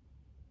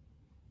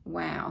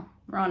 Wow.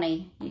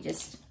 Ronnie, you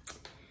just,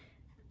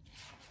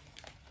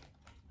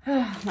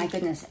 oh my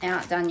goodness,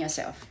 outdone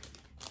yourself.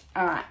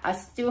 All right, I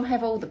still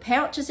have all the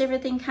pouches,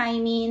 everything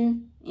came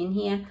in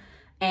here.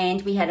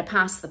 And we had a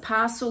pass the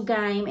parcel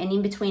game, and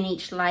in between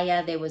each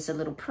layer there was a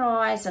little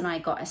prize, and I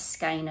got a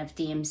skein of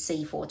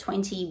DMC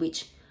 420,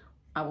 which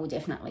I will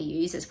definitely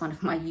use as one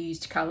of my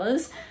used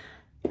colours.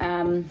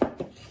 All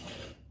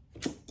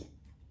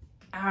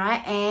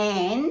right,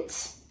 and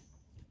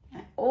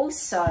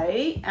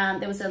also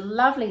there was a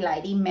lovely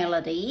lady,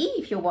 Melody,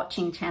 if you're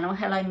watching channel,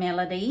 hello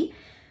Melody,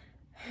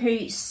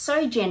 who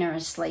so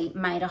generously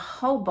made a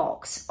whole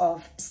box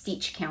of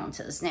stitch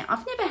counters. Now,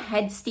 I've never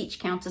had stitch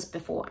counters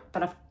before,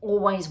 but I've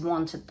always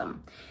wanted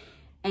them.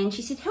 And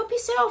she said, help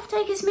yourself,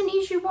 take as many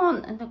as you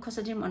want. And of course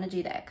I didn't want to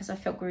do that because I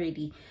felt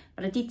greedy,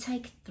 but I did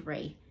take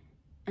 3.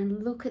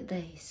 And look at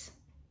these.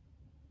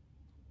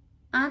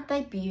 Aren't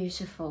they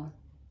beautiful?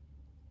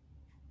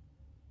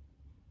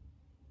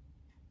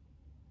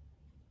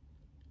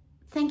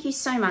 Thank you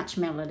so much,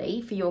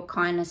 Melody, for your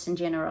kindness and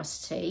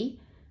generosity.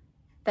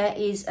 That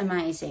is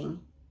amazing.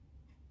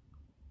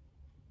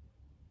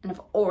 And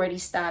I've already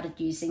started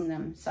using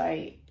them, so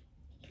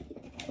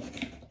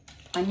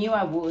I knew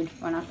I would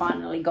when I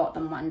finally got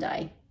them one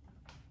day.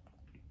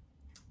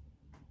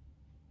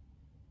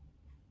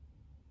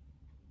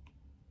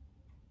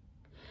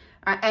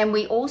 And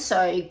we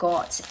also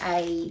got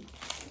a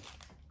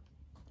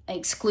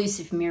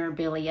exclusive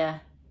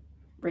Mirabilia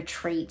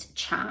retreat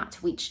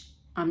chart, which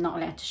I'm not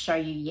allowed to show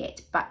you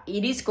yet, but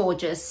it is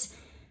gorgeous.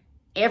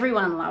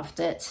 Everyone loved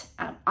it.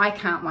 I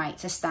can't wait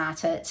to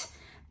start it,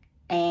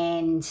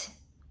 and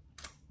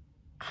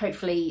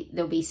hopefully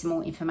there'll be some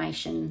more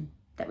information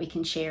that we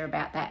can share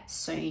about that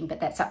soon, but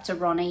that's up to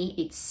Ronnie.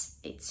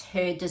 It's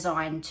her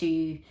design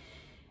to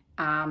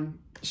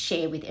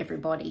share with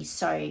everybody,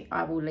 so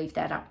I will leave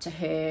that up to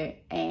her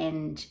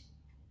and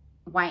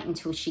wait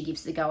until she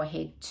gives the go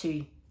ahead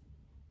to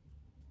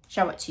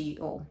show it to you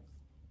all.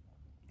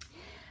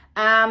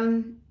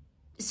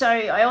 So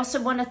I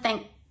also want to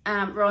thank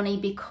Ronnie,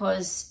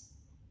 because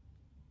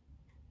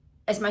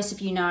as most of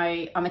you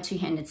know, I'm a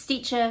two-handed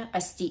stitcher. I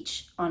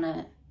stitch on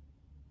a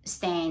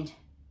stand.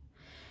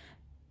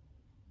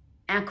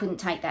 I couldn't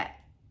take that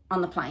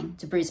on the plane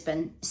to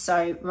Brisbane,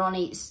 so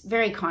Ronnie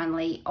very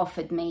kindly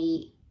offered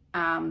me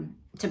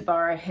to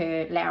borrow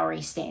her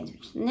Lowry stand.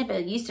 Never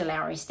used a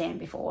Lowry stand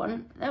before,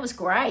 and that was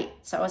great.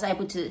 So I was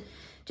able to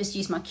just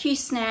use my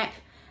Q-snap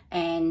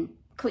and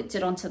clipped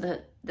it onto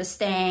the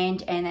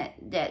stand, and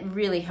that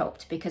really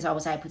helped because I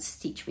was able to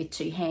stitch with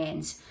 2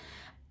 hands.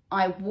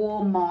 I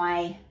wore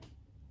my,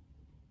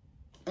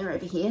 they're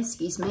over here,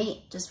 excuse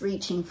me, just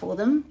reaching for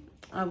them.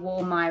 I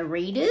wore my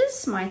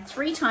readers, my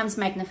 3x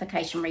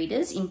magnification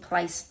readers in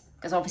place,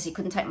 because obviously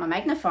couldn't take my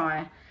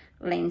magnifier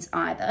lens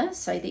either.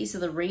 So these are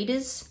the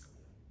readers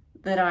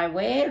that I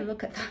wear.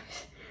 Look at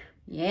those.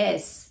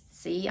 Yes,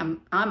 see, I'm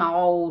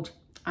old.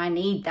 I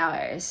need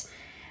those.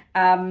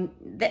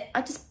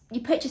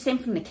 You purchase them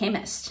from the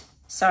chemist.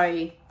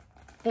 So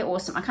they're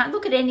awesome. I can't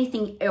look at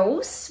anything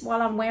else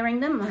while I'm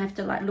wearing them. I have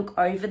to like look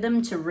over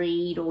them to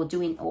read or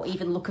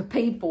even look at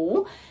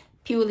people,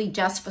 purely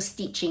just for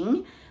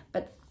stitching.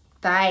 But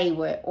they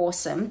were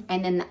awesome.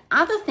 And then the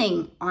other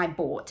thing I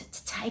bought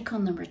to take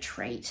on the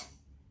retreat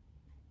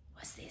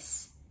was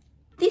this.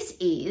 This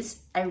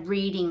is a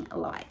reading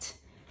light.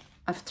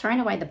 I've thrown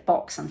away the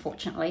box,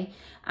 unfortunately.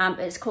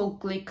 It's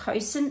called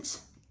Glucosant,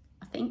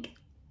 I think.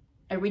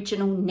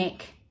 Original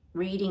neck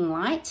reading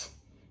light.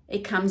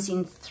 It comes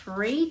in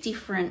 3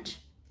 different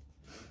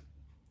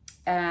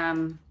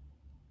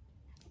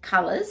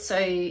colors.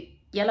 So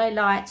yellow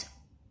light,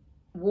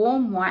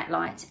 warm white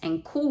light,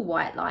 and cool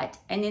white light.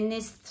 And then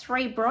there's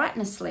 3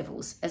 brightness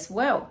levels as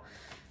well.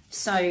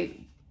 So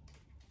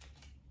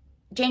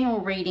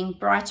general reading,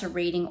 brighter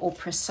reading, or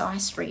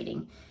precise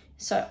reading.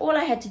 So all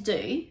I had to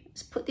do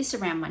is put this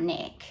around my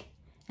neck,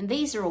 and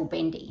these are all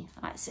bendy.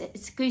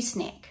 It's a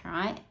gooseneck,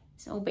 right?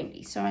 It's all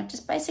bendy. So I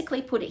just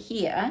basically put it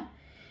here,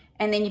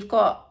 and then you've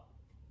got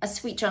a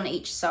switch on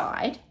each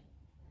side,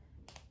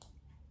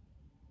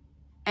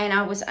 and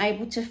I was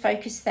able to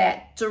focus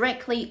that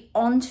directly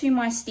onto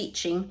my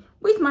stitching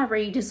with my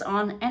readers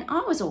on, and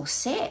I was all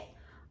set.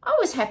 I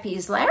was happy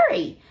as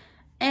Larry,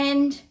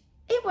 and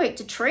it worked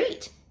a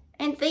treat.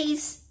 And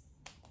these,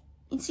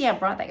 you can see how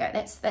bright they go.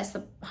 That's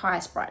the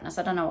highest brightness.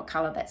 I don't know what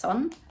color that's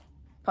on,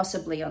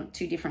 possibly on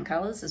 2 different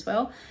colors as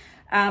well.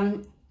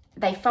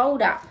 They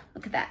fold up.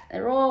 Look at that.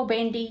 They're all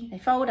bendy. They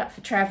fold up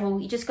for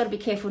travel. You just got to be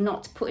careful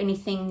not to put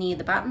anything near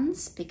the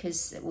buttons,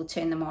 because it will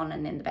turn them on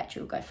and then the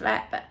battery will go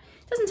flat. But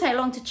it doesn't take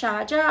long to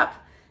charge up.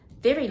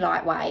 Very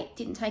lightweight.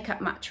 Didn't take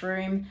up much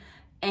room.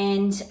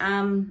 And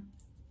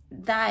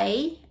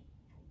they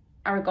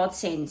are a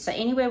godsend. So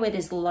anywhere where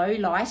there's low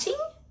lighting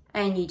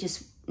and you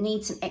just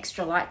need some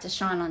extra light to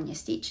shine on your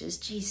stitches,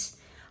 geez,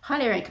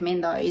 highly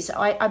recommend those.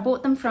 I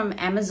bought them from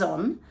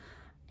Amazon,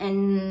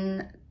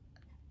 and I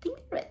think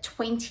they're at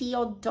 $20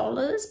 odd,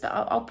 but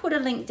I'll put a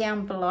link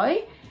down below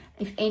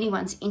if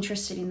anyone's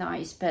interested in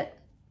those. But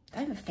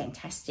they were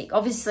fantastic.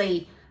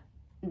 Obviously,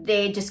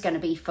 they're just going to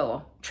be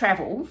for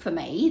travel for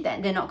me.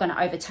 They're not going to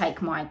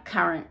overtake my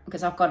current,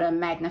 because I've got a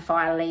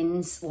magnifier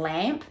lens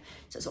lamp,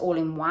 so it's all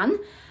in one.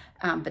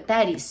 But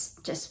that is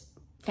just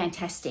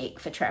fantastic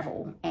for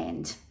travel,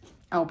 and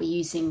I'll be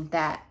using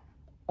that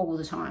all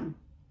the time.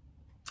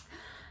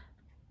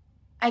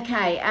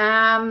 Okay,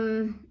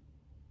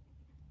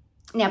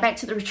 now back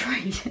to the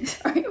retreat.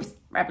 Sorry, I was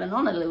rambling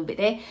on a little bit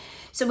there.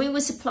 So we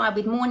were supplied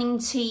with morning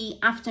tea,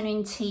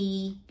 afternoon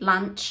tea,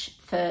 lunch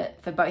for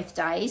both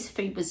days.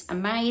 Food was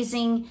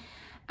amazing.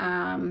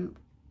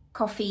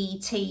 Coffee,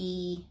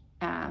 tea,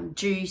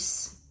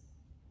 juice,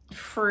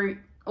 fruit,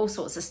 all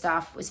sorts of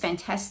stuff. It was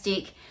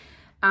fantastic.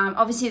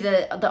 Obviously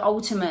the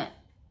ultimate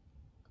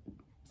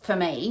for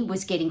me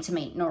was getting to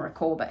meet Nora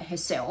Corbett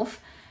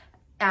herself.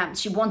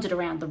 She wandered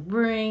around the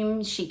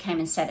room. She came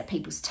and sat at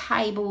people's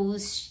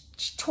tables.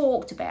 She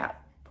talked about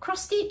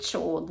cross stitch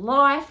or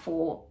life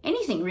or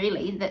anything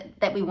really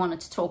that we wanted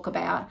to talk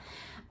about.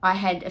 I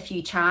had a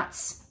few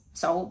charts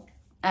signed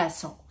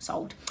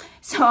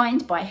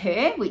by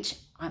her, which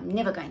I'm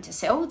never going to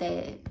sell.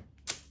 They're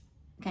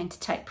going to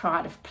take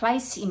pride of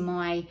place in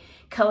my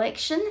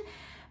collection.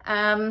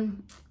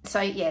 So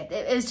yeah,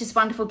 it was just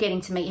wonderful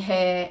getting to meet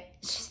her.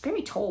 She's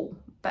very tall,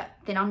 but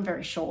then I'm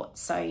very short.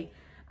 So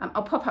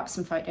I'll pop up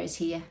some photos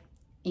here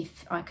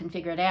if I can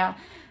figure it out.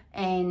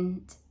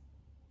 And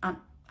I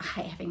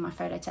hate having my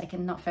photo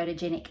taken, not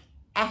photogenic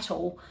at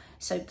all.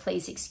 So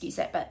please excuse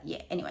that. But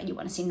yeah, anyway, you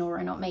want to see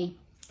Nora, not me,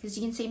 because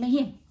you can see me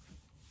here.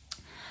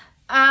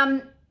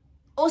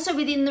 Also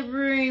within the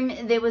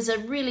room, there was a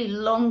really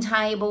long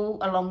table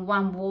along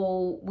one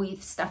wall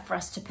with stuff for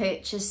us to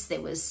purchase.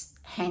 There was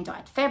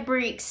hand-dyed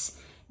fabrics,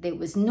 there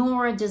was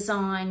Nora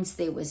designs,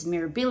 there was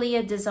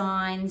Mirabilia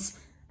designs,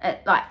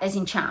 like as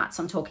in charts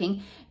I'm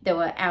talking. There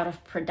were out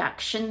of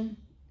production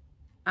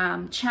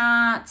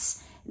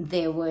charts,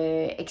 there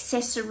were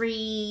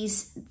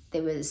accessories,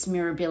 there was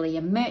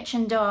Mirabilia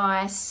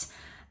merchandise,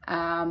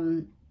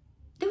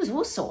 there was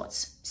all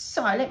sorts.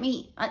 So let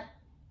me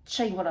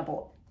show you what I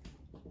bought.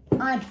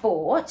 I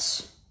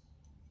bought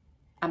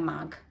a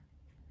mug.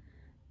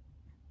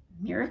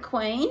 Mirror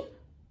Queen.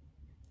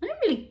 I don't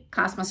really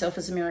class myself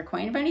as a Mirror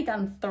Queen. I've only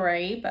done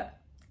 3, but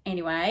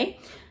anyway,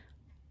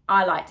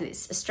 I liked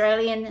this.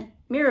 Australian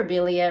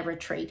Mirabilia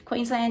Retreat,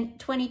 Queensland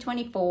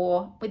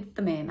 2024 with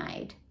the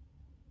mermaid.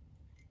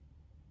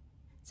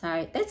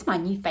 So that's my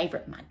new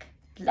favourite mug.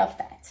 Love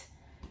that.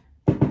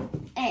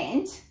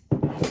 And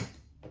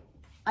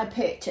I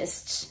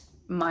purchased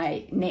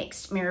my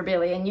next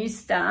Mirabilia New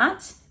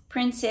Start,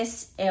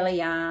 Princess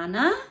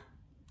Eliana,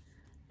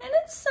 and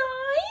it's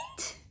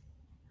signed.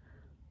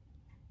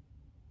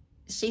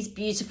 She's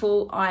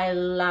beautiful. I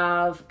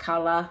love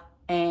colour,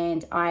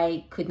 and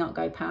I could not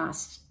go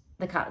past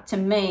the colour. To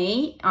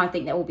me, I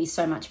think that will be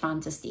so much fun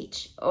to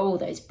stitch. All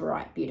those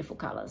bright, beautiful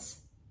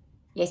colours.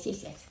 Yes,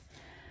 yes, yes.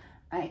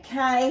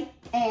 Okay,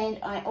 and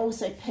I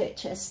also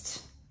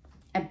purchased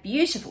a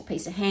beautiful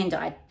piece of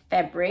hand-dyed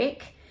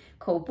fabric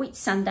called Whit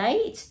Sunday.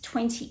 It's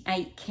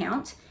 28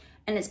 count.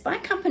 And it's by a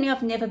company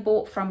I've never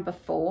bought from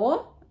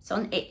before. It's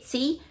on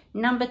Etsy,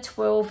 Number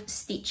 12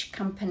 Stitch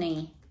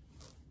Company.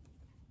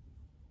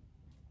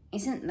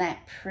 Isn't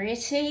that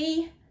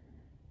pretty?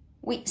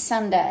 Whit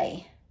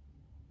Sunday.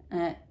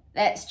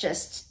 That's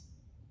just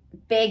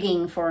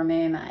begging for a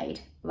mermaid.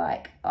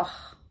 Like,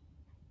 oh.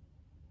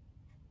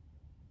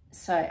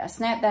 So I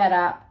snapped that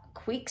up,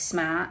 quick,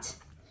 smart.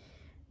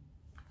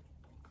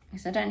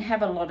 Because I don't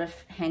have a lot of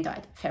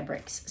hand-dyed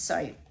fabrics.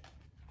 So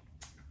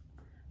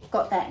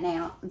got that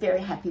now,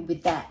 very happy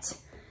with that.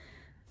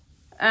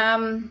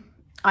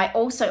 I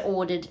also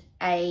ordered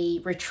a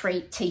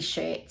retreat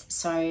t-shirt,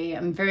 so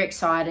I'm very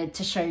excited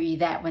to show you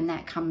that when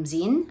that comes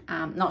in.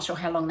 Not sure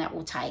how long that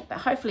will take, but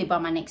hopefully by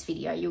my next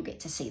video you'll get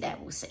to see that.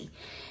 We'll see.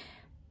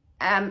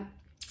 And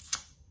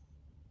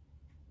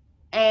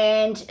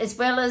as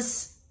well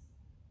as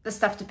the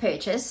stuff to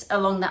purchase,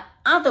 along the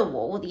other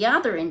wall, the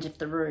other end of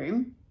the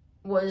room,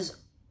 was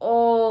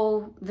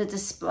all the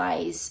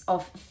displays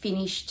of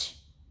finished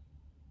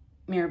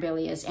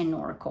Mirabilias and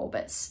Nora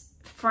Corbett's.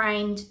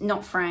 Framed,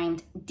 not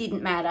framed,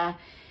 didn't matter.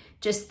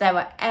 Just they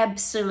were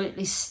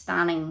absolutely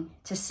stunning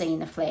to see in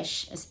the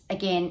flesh.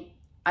 Again,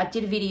 I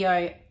did a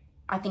video.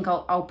 I think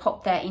I'll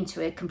pop that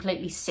into a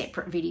completely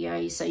separate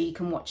video so you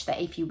can watch that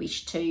if you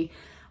wish to.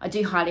 I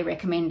do highly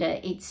recommend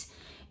it.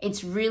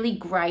 It's really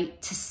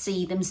great to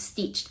see them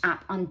stitched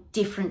up on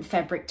different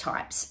fabric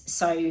types.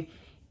 So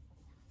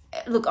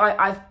look,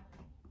 I've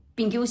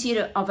been guilty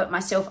of it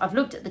myself. I've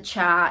looked at the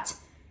chart.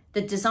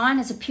 The design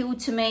has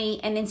appealed to me,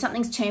 and then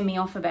something's turned me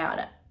off about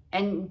it.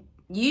 And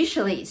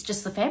usually it's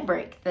just the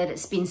fabric that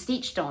it's been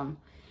stitched on.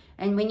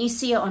 And when you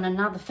see it on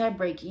another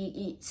fabric,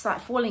 it's like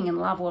falling in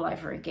love all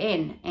over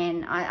again.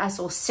 And I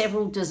saw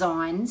several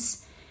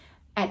designs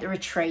at the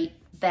retreat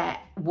that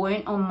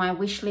weren't on my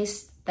wish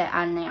list that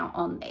are now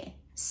on there.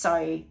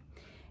 So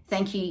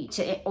thank you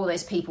to all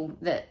those people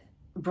that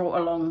brought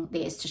along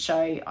theirs to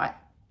show.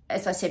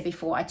 As I said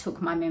before, I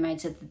took my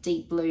mermaids of the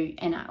deep blue,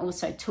 and I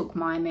also took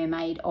my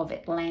mermaid of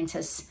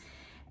Atlantis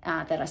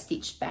that I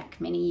stitched back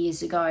many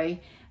years ago.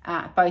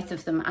 Both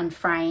of them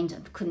unframed. I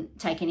couldn't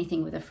take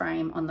anything with a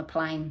frame on the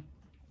plane,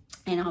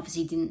 and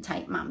obviously didn't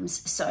take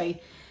Mum's. So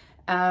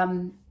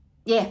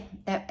yeah,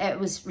 it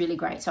was really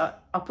great. So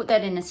I'll put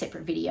that in a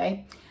separate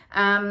video.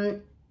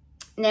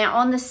 Now,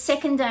 on the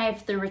second day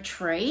of the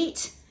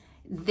retreat,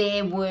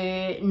 there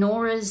were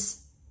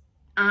Nora's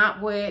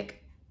artwork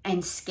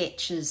and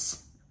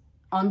sketches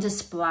on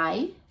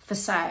display for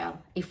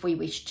sale if we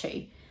wished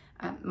to.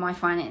 My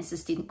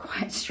finances didn't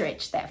quite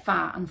stretch that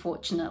far,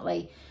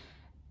 unfortunately.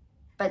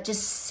 But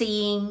just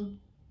seeing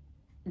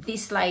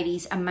this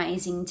lady's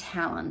amazing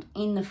talent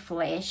in the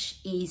flesh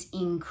is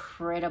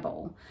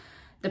incredible.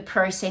 The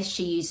process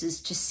she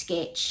uses to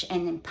sketch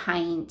and then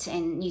paint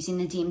and using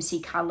the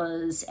DMC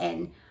colors,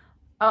 and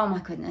oh my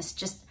goodness,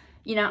 just,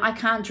 you know, I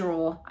can't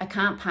draw, I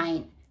can't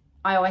paint.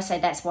 I always say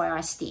that's why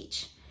I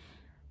stitch.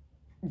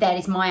 That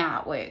is my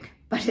artwork,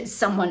 but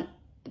it's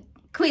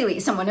clearly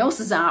it's someone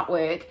else's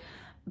artwork,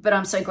 but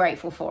I'm so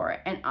grateful for it.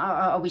 And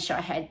I wish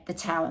I had the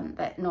talent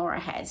that Nora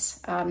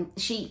has.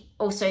 She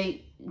also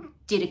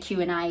did a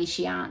Q&A.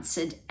 She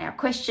answered our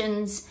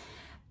questions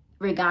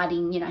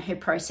regarding, you know, her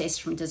process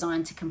from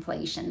design to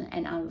completion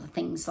and other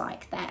things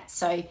like that.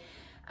 So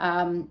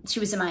she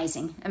was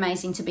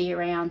amazing to be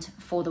around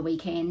for the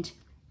weekend.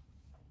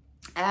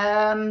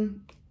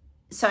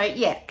 So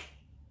yeah,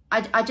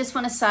 I just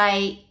want to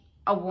say,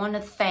 I want to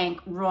thank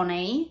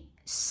Ronnie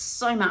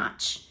so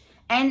much,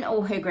 and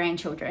all her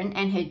grandchildren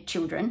and her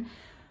children,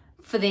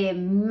 for their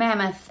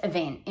mammoth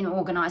event in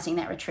organising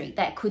that retreat.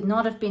 That could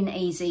not have been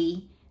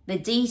easy. The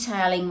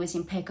detailing was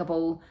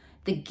impeccable.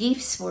 The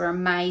gifts were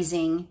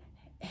amazing.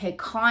 Her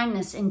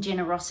kindness and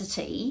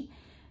generosity,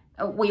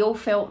 we all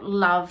felt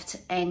loved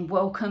and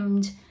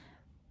welcomed.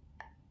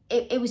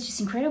 It was just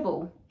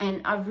incredible.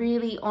 And I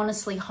really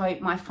honestly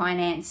hope my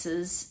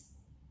finances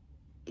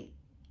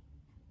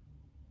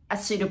are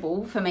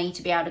suitable for me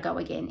to be able to go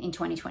again in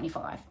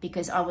 2025,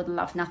 because I would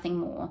love nothing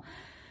more.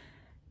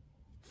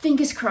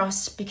 Fingers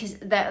crossed, because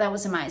that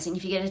was amazing.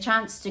 If you get a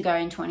chance to go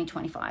in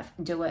 2025,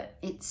 do it.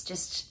 It's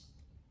just,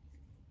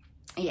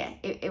 yeah,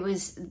 it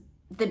was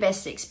the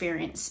best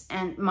experience.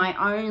 And my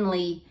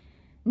only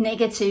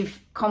negative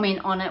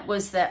comment on it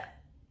was that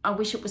I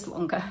wish it was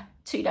longer.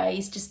 2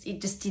 days, it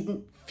just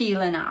didn't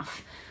feel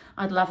enough.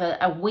 I'd love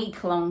a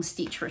week-long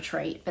stitch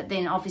retreat, but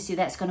then obviously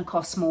that's going to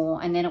cost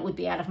more, and then it would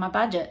be out of my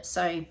budget.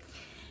 So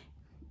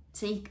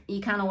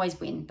you can't always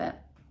win,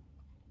 but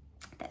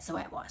that's the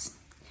way it was.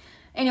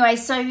 Anyway,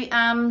 so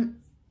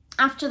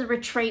after the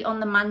retreat on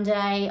the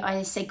Monday,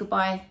 I said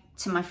goodbye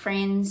to my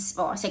friends.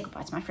 Well, I said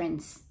goodbye to my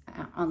friends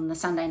on the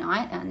Sunday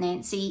night,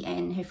 Nancy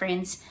and her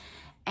friends,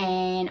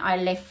 and I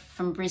left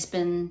from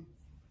Brisbane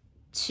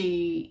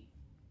to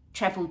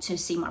travel to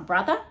see my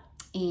brother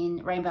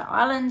in Rainbow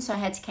Island. So I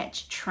had to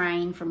catch a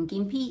train from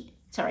Brisbane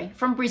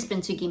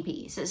to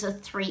Gympie. So it's a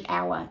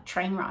 3-hour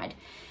train ride.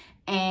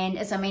 And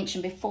as I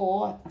mentioned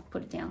before, I've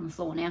put it down on the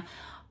floor now,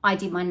 I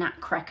did my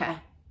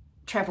Nutcracker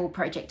travel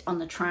project on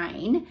the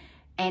train.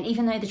 And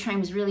even though the train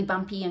was really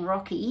bumpy and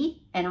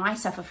rocky, and I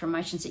suffer from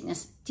motion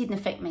sickness, it didn't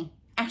affect me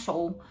at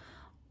all.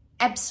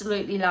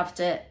 Absolutely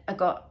loved it. I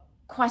got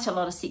quite a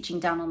lot of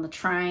stitching done on the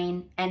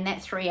train, and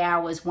that 3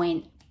 hours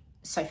went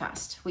so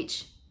fast,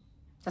 which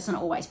doesn't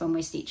always when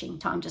we're stitching.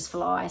 Time just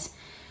flies.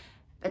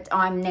 But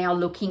I'm now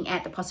looking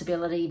at the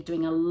possibility of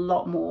doing a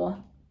lot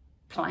more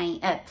train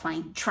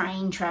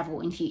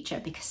travel in future,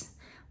 because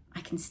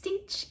I can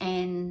stitch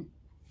and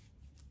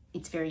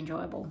it's very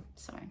enjoyable.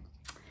 So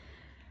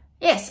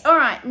yes, all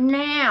right,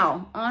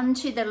 now on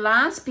to the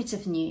last bit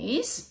of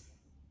news,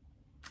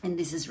 and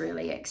this is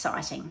really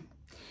exciting.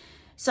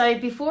 So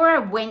before I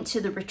went to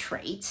the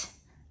retreat,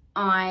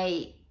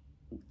 I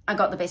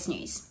got the best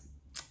news.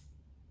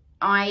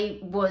 I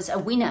was a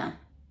winner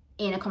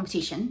in a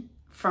competition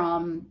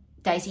from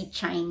Daisy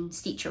Chain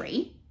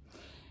Stitchery.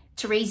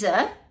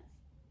 Teresa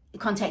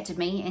contacted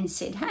me and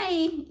said,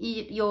 hey,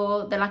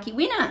 you're the lucky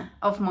winner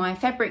of my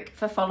Fabric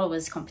for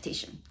Followers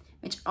competition,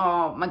 which,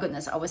 oh my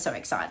goodness, I was so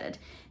excited.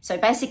 So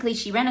basically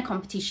she ran a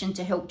competition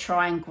to help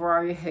try and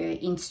grow her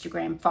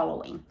Instagram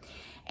following.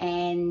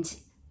 And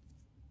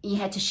you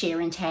had to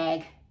share and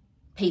tag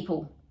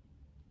people,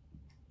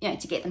 you know,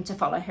 to get them to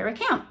follow her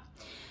account.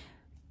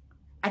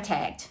 I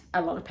tagged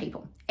a lot of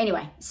people.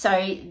 Anyway,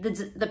 so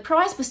the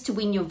prize was to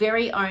win your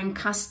very own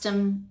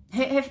custom,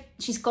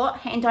 she's got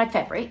hand-dyed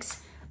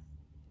fabrics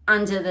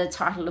under the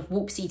title of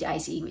Whoopsie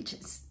Daisy, which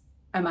is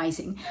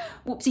amazing,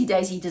 Whoopsie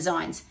Daisy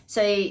Designs.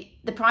 So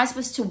the prize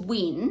was to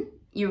win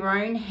your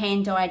own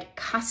hand-dyed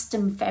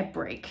custom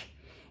fabric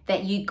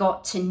that you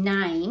got to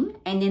name,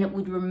 and then it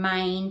would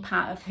remain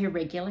part of her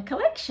regular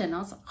collection. I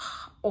was like,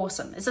 oh,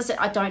 awesome. As I said,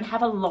 I don't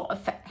have a lot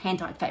of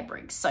hand-dyed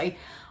fabrics, so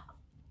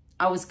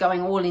I was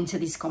going all into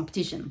this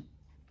competition.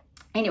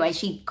 Anyway,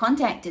 she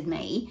contacted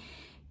me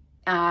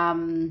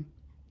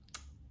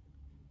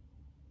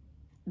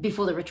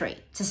before the retreat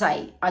to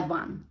say I'd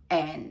won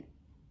and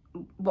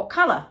what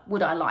colour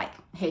would I like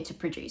her to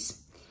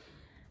produce.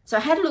 So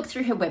I had a look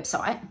through her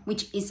website,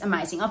 which is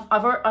amazing.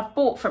 I've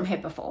bought from her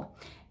before,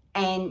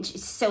 and she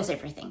sells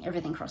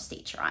everything cross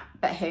stitch, right?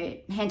 But her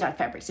hand-dyed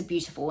fabrics are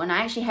beautiful, and I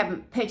actually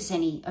haven't purchased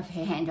any of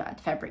her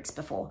hand-dyed fabrics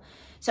before.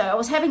 So I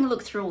was having a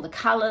look through all the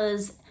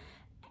colours,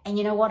 and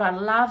you know what I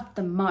loved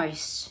the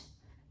most,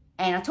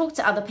 and I talked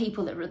to other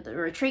people at the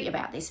retreat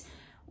about this,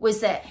 was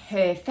that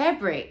her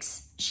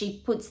fabrics,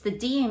 she puts the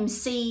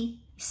DMC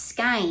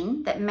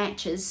skein that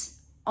matches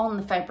on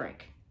the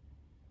fabric.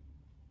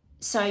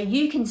 So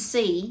you can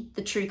see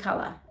the true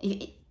color.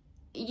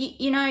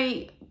 You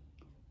know,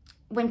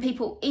 when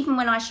people, even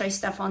when I show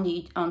stuff on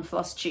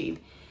Flosstube,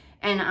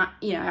 and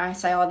you know, I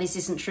say, oh, this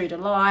isn't true to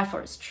life,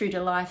 or it's true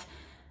to life,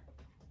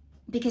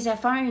 because our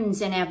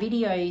phones and our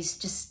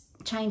videos just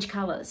change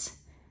colors.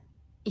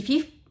 If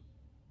you've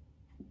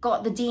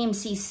got the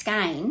DMC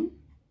skein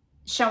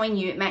showing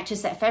you it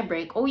matches that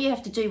fabric, all you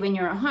have to do when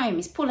you're at home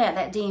is pull out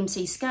that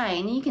DMC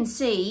skein and you can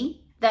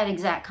see that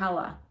exact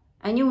color,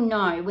 and you'll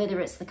know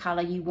whether it's the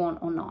color you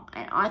want or not.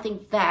 And I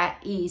think that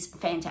is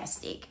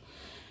fantastic,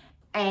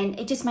 and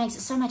it just makes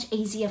it so much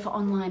easier for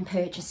online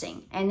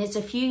purchasing. And there's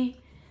a few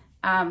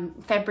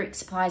fabric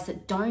suppliers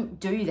that don't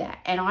do that,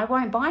 and I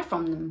won't buy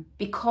from them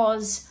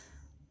because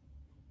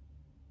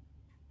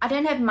I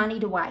don't have money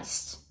to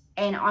waste,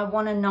 and I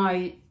want to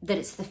know that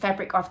it's the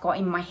fabric I've got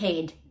in my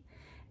head.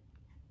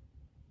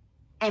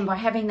 And by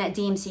having that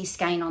DMC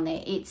skein on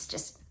there, it's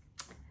just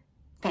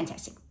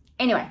fantastic.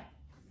 Anyway,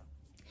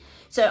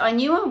 so I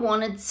knew I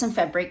wanted some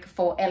fabric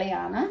for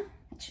Eliana.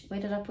 Where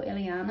did I put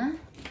Eliana?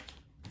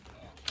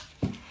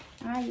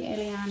 Where are you,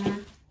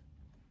 Eliana?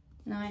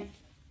 No.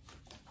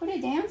 Put her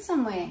down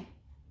somewhere.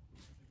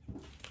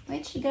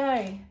 Where'd she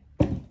go?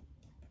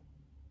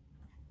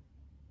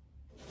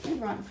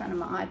 Right in front of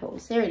my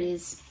eyeballs. There it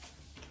is.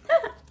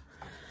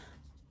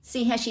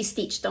 See how she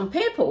stitched on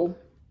purple?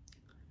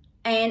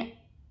 And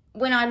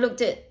when I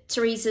looked at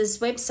Teresa's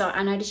website,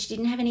 I noticed she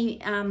didn't have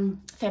any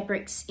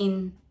fabrics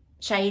in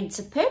shades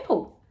of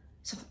purple.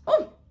 So,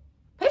 oh,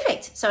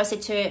 perfect. So I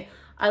said to her,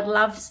 I'd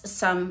love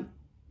some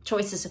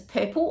choices of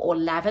purple or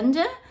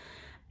lavender,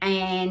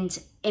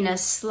 and in a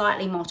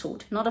slightly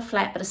mottled, not a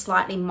flat, but a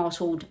slightly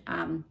mottled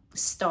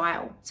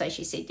style. So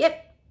she said,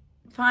 yep,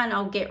 fine,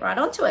 I'll get right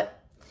onto it.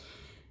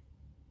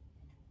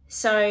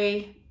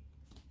 So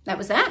that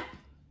was that.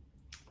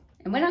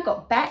 And when I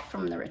got back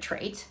from the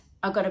retreat,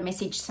 I got a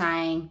message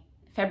saying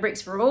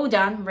fabrics were all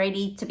done,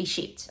 ready to be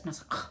shipped. And I was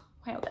like, oh,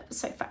 wow, that was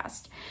so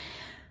fast.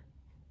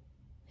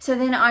 So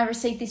then I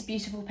received this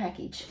beautiful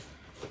package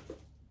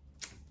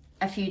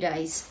a few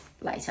days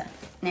later.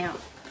 Now,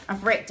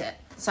 I've wrecked it.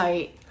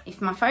 So if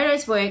my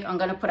photos work, I'm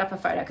going to put up a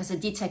photo because I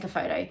did take a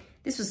photo.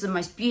 This was the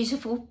most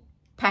beautiful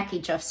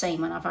package I've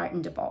seen when I've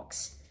opened a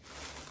box.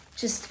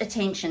 Just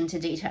attention to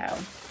detail.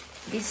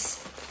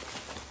 This,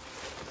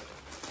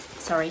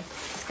 sorry,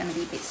 it's going to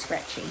be a bit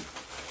scratchy.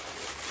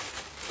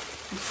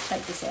 Let's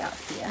take this out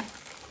here.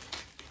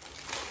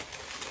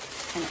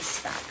 And it's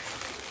stuck.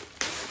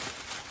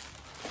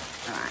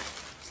 Alright,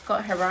 she's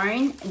got her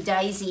own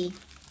daisy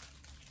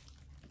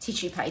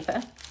tissue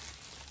paper,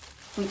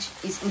 which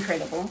is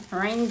incredible.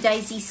 Her own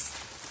daisy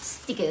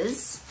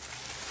stickers.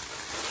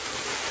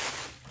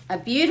 A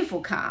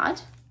beautiful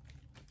card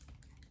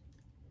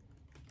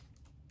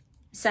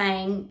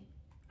saying,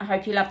 I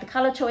hope you love the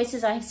colour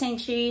choices I have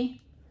sent you.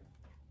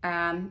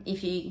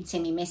 If you can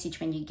send me a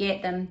message when you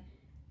get them.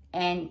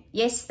 And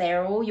yes,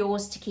 they're all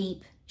yours to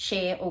keep,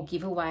 share or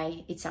give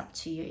away. It's up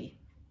to you.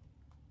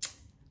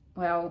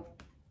 Well,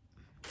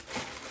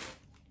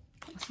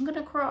 I'm going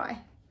to cry.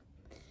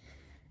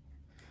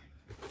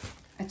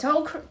 I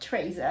told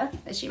Teresa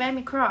that she made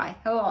me cry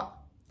a lot.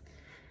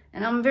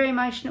 And I'm a very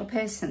emotional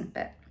person,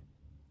 but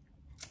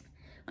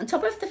on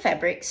top of the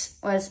fabrics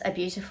was a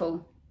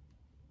beautiful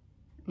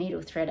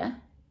needle threader.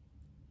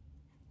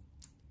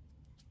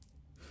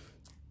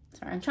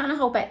 Sorry, I'm trying to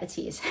hold back the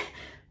tears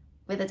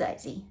with a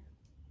daisy,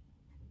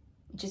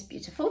 which is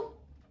beautiful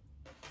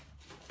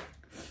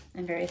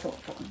and very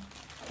thoughtful.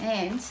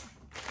 And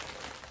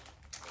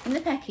in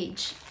the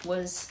package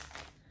was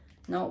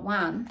not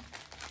one,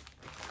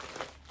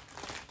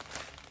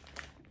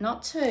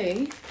 not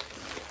two,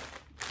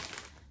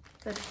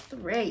 but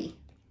three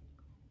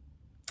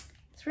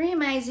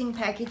amazing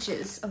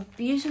packages of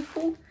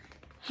beautiful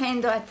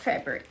hand-dyed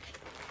fabric.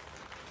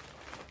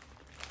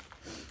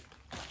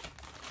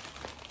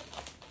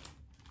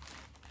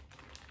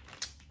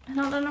 And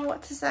I don't know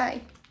what to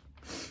say,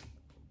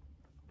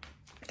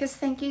 because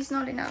thank you's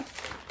not enough.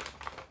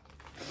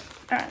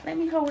 All right, let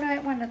me hold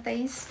out one of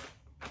these.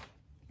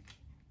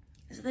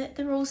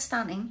 They're all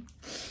stunning.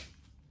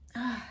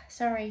 Oh,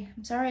 sorry,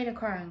 I'm sorry to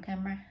cry on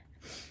camera.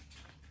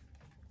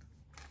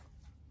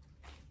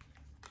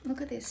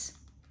 Look at this.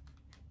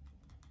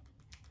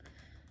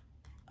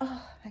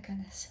 Oh my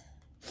goodness.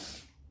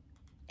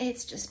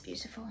 It's just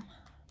beautiful.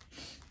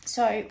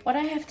 So what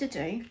I have to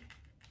do,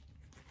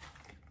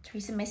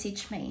 Teresa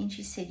messaged me and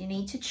she said you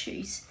need to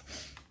choose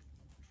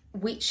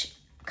which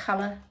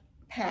colour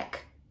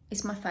pack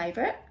is my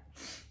favourite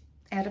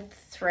out of the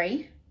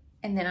three,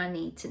 and then I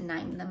need to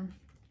name them.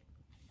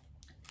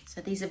 So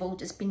these have all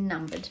just been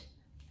numbered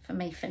for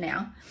me for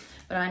now,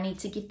 but I need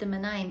to give them a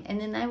name, and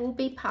then they will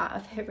be part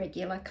of her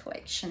regular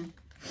collection,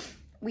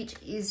 which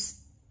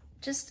is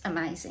just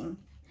amazing.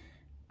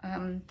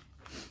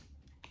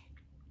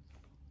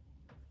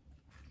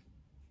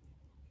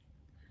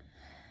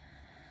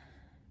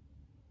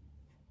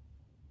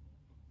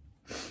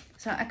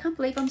 So I can't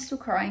believe I'm still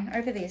crying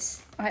over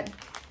this. I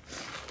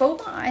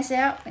bawled my eyes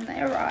out when they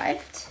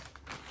arrived.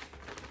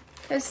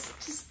 Because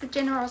just the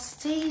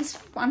generosity is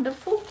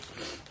wonderful.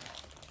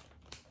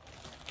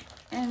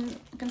 And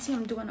you can see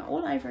I'm doing it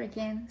all over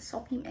again.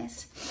 Soppy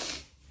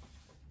mess.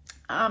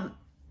 I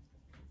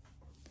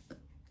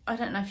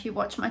don't know if you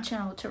watch my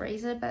channel,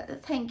 Teresa,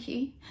 but thank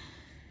you.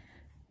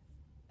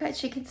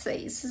 But you can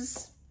see this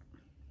is,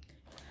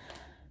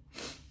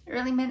 it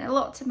really meant a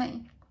lot to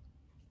me.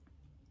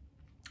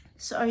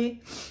 So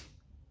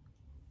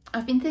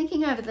I've been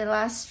thinking over the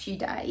last few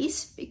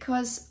days,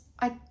 because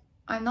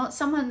I'm not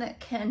someone that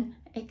can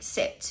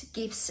accept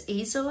gifts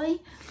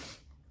easily,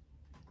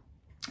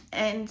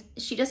 and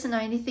she doesn't know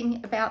anything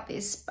about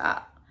this,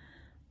 but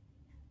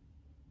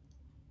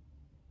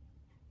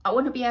I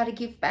want to be able to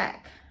give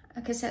back,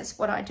 because that's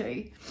what I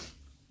do.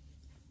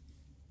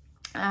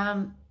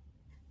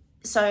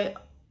 So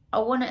I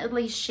want to at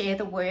least share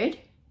the word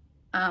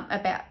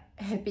about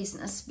her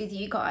business with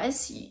you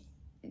guys. You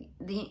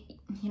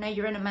know,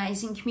 you're an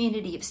amazing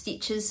community of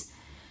stitchers.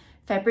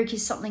 Fabric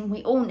is something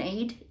we all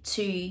need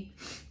to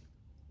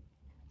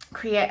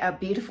create our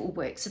beautiful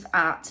works of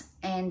art,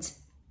 and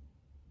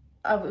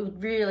I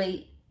would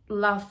really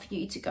love for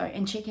you to go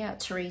and check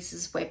out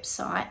Teresa's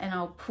website, and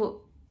I'll put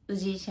the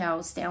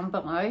details down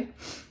below.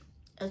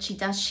 She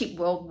does ship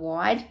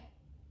worldwide,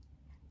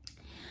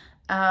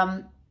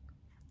 and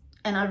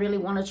I really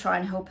want to try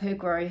and help her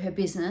grow her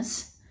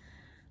business.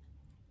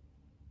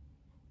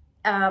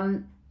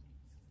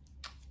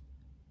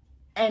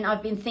 And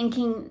I've been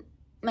thinking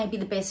maybe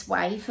the best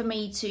way for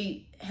me to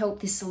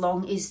help this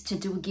along is to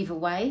do a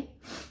giveaway.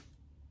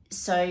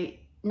 So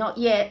not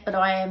yet, but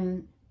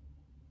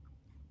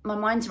my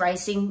mind's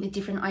racing with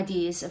different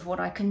ideas of what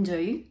I can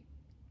do.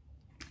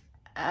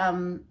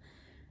 So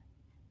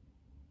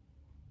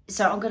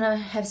I'm going to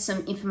have some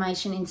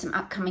information in some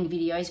upcoming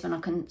videos when I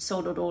can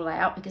sort it all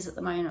out, because at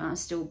the moment I'm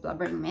still a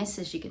blubbering mess,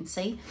 as you can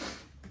see.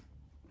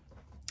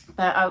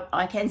 But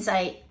I can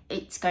say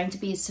it's going to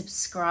be a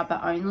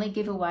subscriber only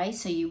giveaway,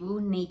 so you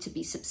will need to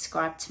be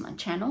subscribed to my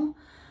channel.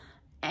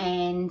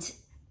 And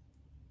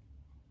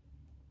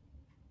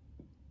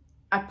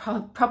I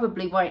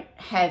probably won't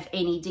have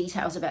any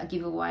details about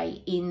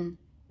giveaway in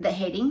the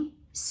heading,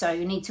 so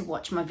you need to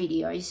watch my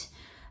videos.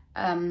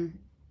 You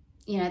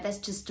know, that's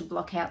just to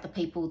block out the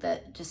people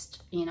that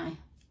just, you know,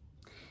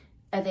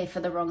 are there for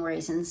the wrong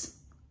reasons.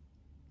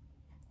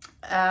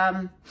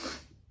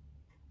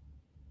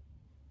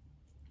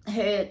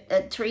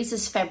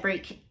 Teresa's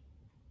fabric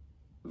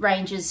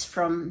ranges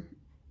from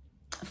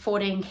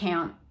 14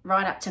 count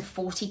right up to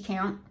 40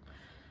 count.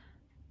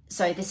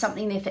 So there's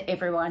something there for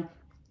everyone.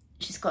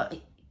 She's got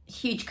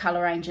huge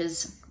colour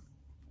ranges.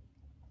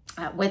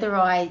 Whether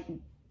I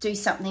do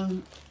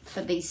something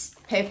for these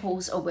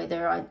purples or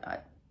whether I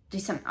do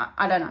something,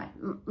 I don't know.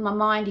 My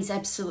mind is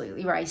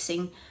absolutely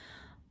racing.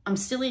 I'm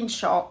still in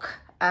shock.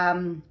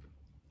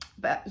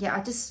 But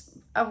yeah,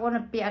 I want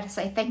to be able to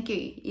say thank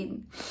you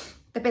in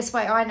the best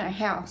way I know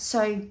how.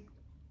 So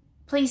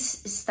please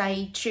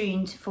stay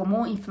tuned for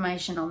more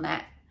information on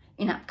that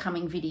in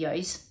upcoming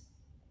videos.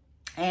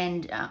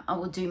 And I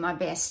will do my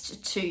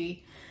best to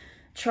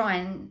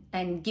try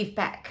and give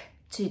back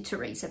to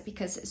Teresa,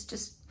 because it's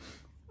just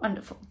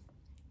wonderful.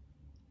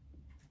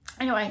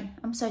 Anyway,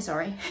 I'm so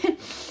sorry.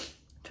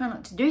 Try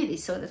not to do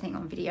this sort of thing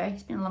on video.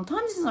 It's been a long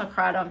time since I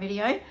cried on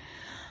video.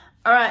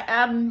 All right,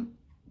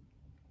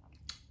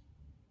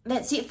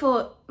 that's it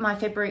for my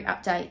February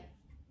update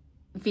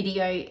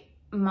video.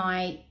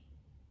 My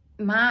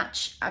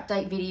March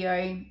update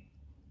video,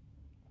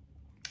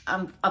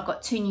 I've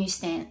got 2 new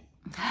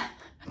I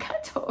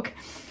can't talk.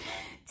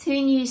 2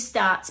 new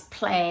starts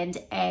planned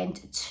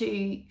and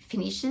 2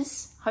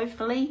 finishes,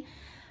 hopefully.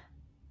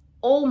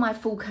 All my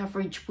full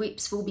coverage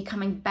WIPs will be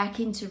coming back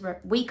into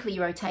weekly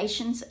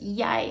rotations.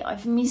 Yay,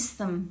 I've missed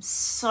them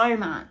so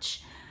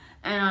much.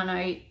 And I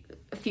know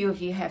a few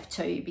of you have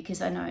too,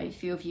 because I know a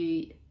few of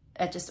you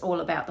are just all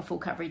about the full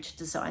coverage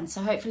design.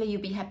 So hopefully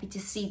you'll be happy to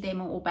see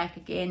them all back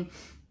again.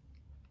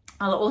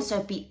 I'll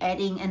also be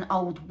adding an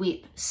old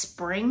WIP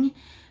spring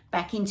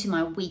back into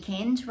my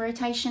weekend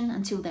rotation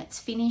until that's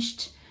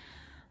finished.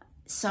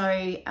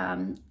 So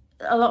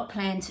a lot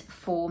planned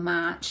for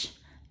March,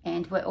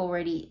 and we're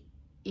already,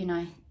 you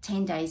know,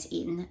 10 days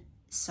in.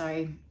 So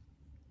I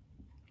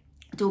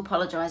do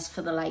apologise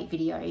for the late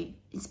video.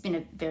 It's been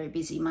a very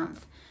busy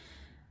month,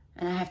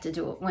 and I have to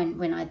do it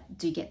when I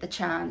do get the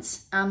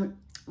chance.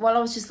 While I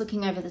was just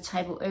looking over the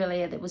table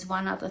earlier, there was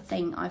one other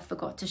thing I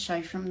forgot to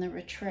show from the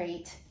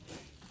retreat,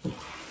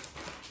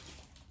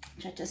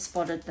 which I just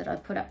spotted that I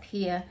put up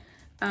here.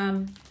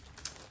 There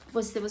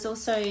was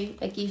also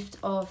a gift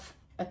of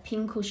a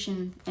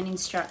pincushion and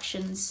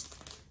instructions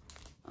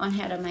on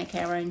how to make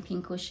our own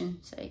pincushion.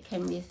 So it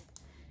came with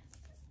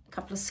a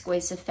couple of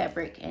squares of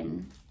fabric,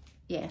 and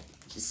yeah,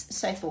 just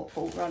so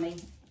thoughtful, Ronnie.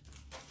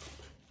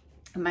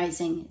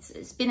 Amazing.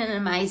 It's been an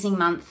amazing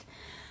month.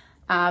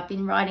 I've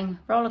been riding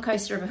roller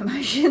coaster of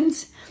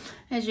emotions,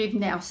 as you've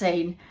now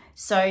seen.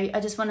 So I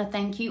just want to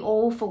thank you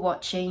all for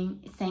watching.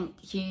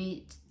 Thank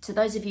you to To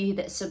those of you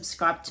that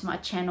subscribe to my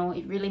channel,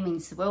 it really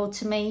means the world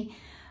to me.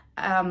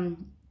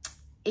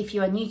 If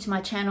you are new to my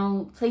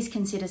channel, please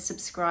consider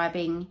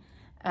subscribing.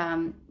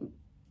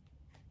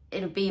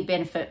 It'll be a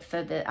benefit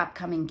for the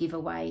upcoming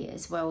giveaway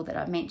as well that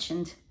I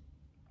mentioned.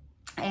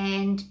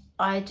 And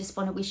I just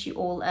want to wish you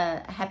all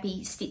a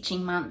happy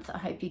stitching month. I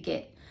hope you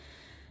get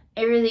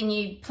everything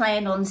you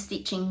planned on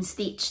stitching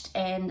stitched,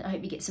 and I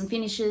hope you get some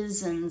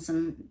finishes and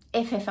some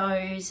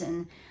FFOs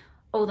and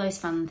all those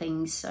fun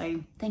things.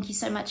 So thank you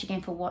so much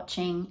again for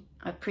watching.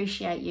 I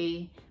appreciate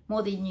you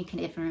more than you can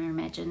ever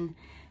imagine,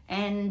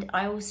 and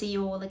I will see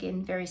you all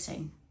again very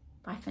soon.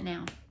 Bye for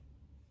now.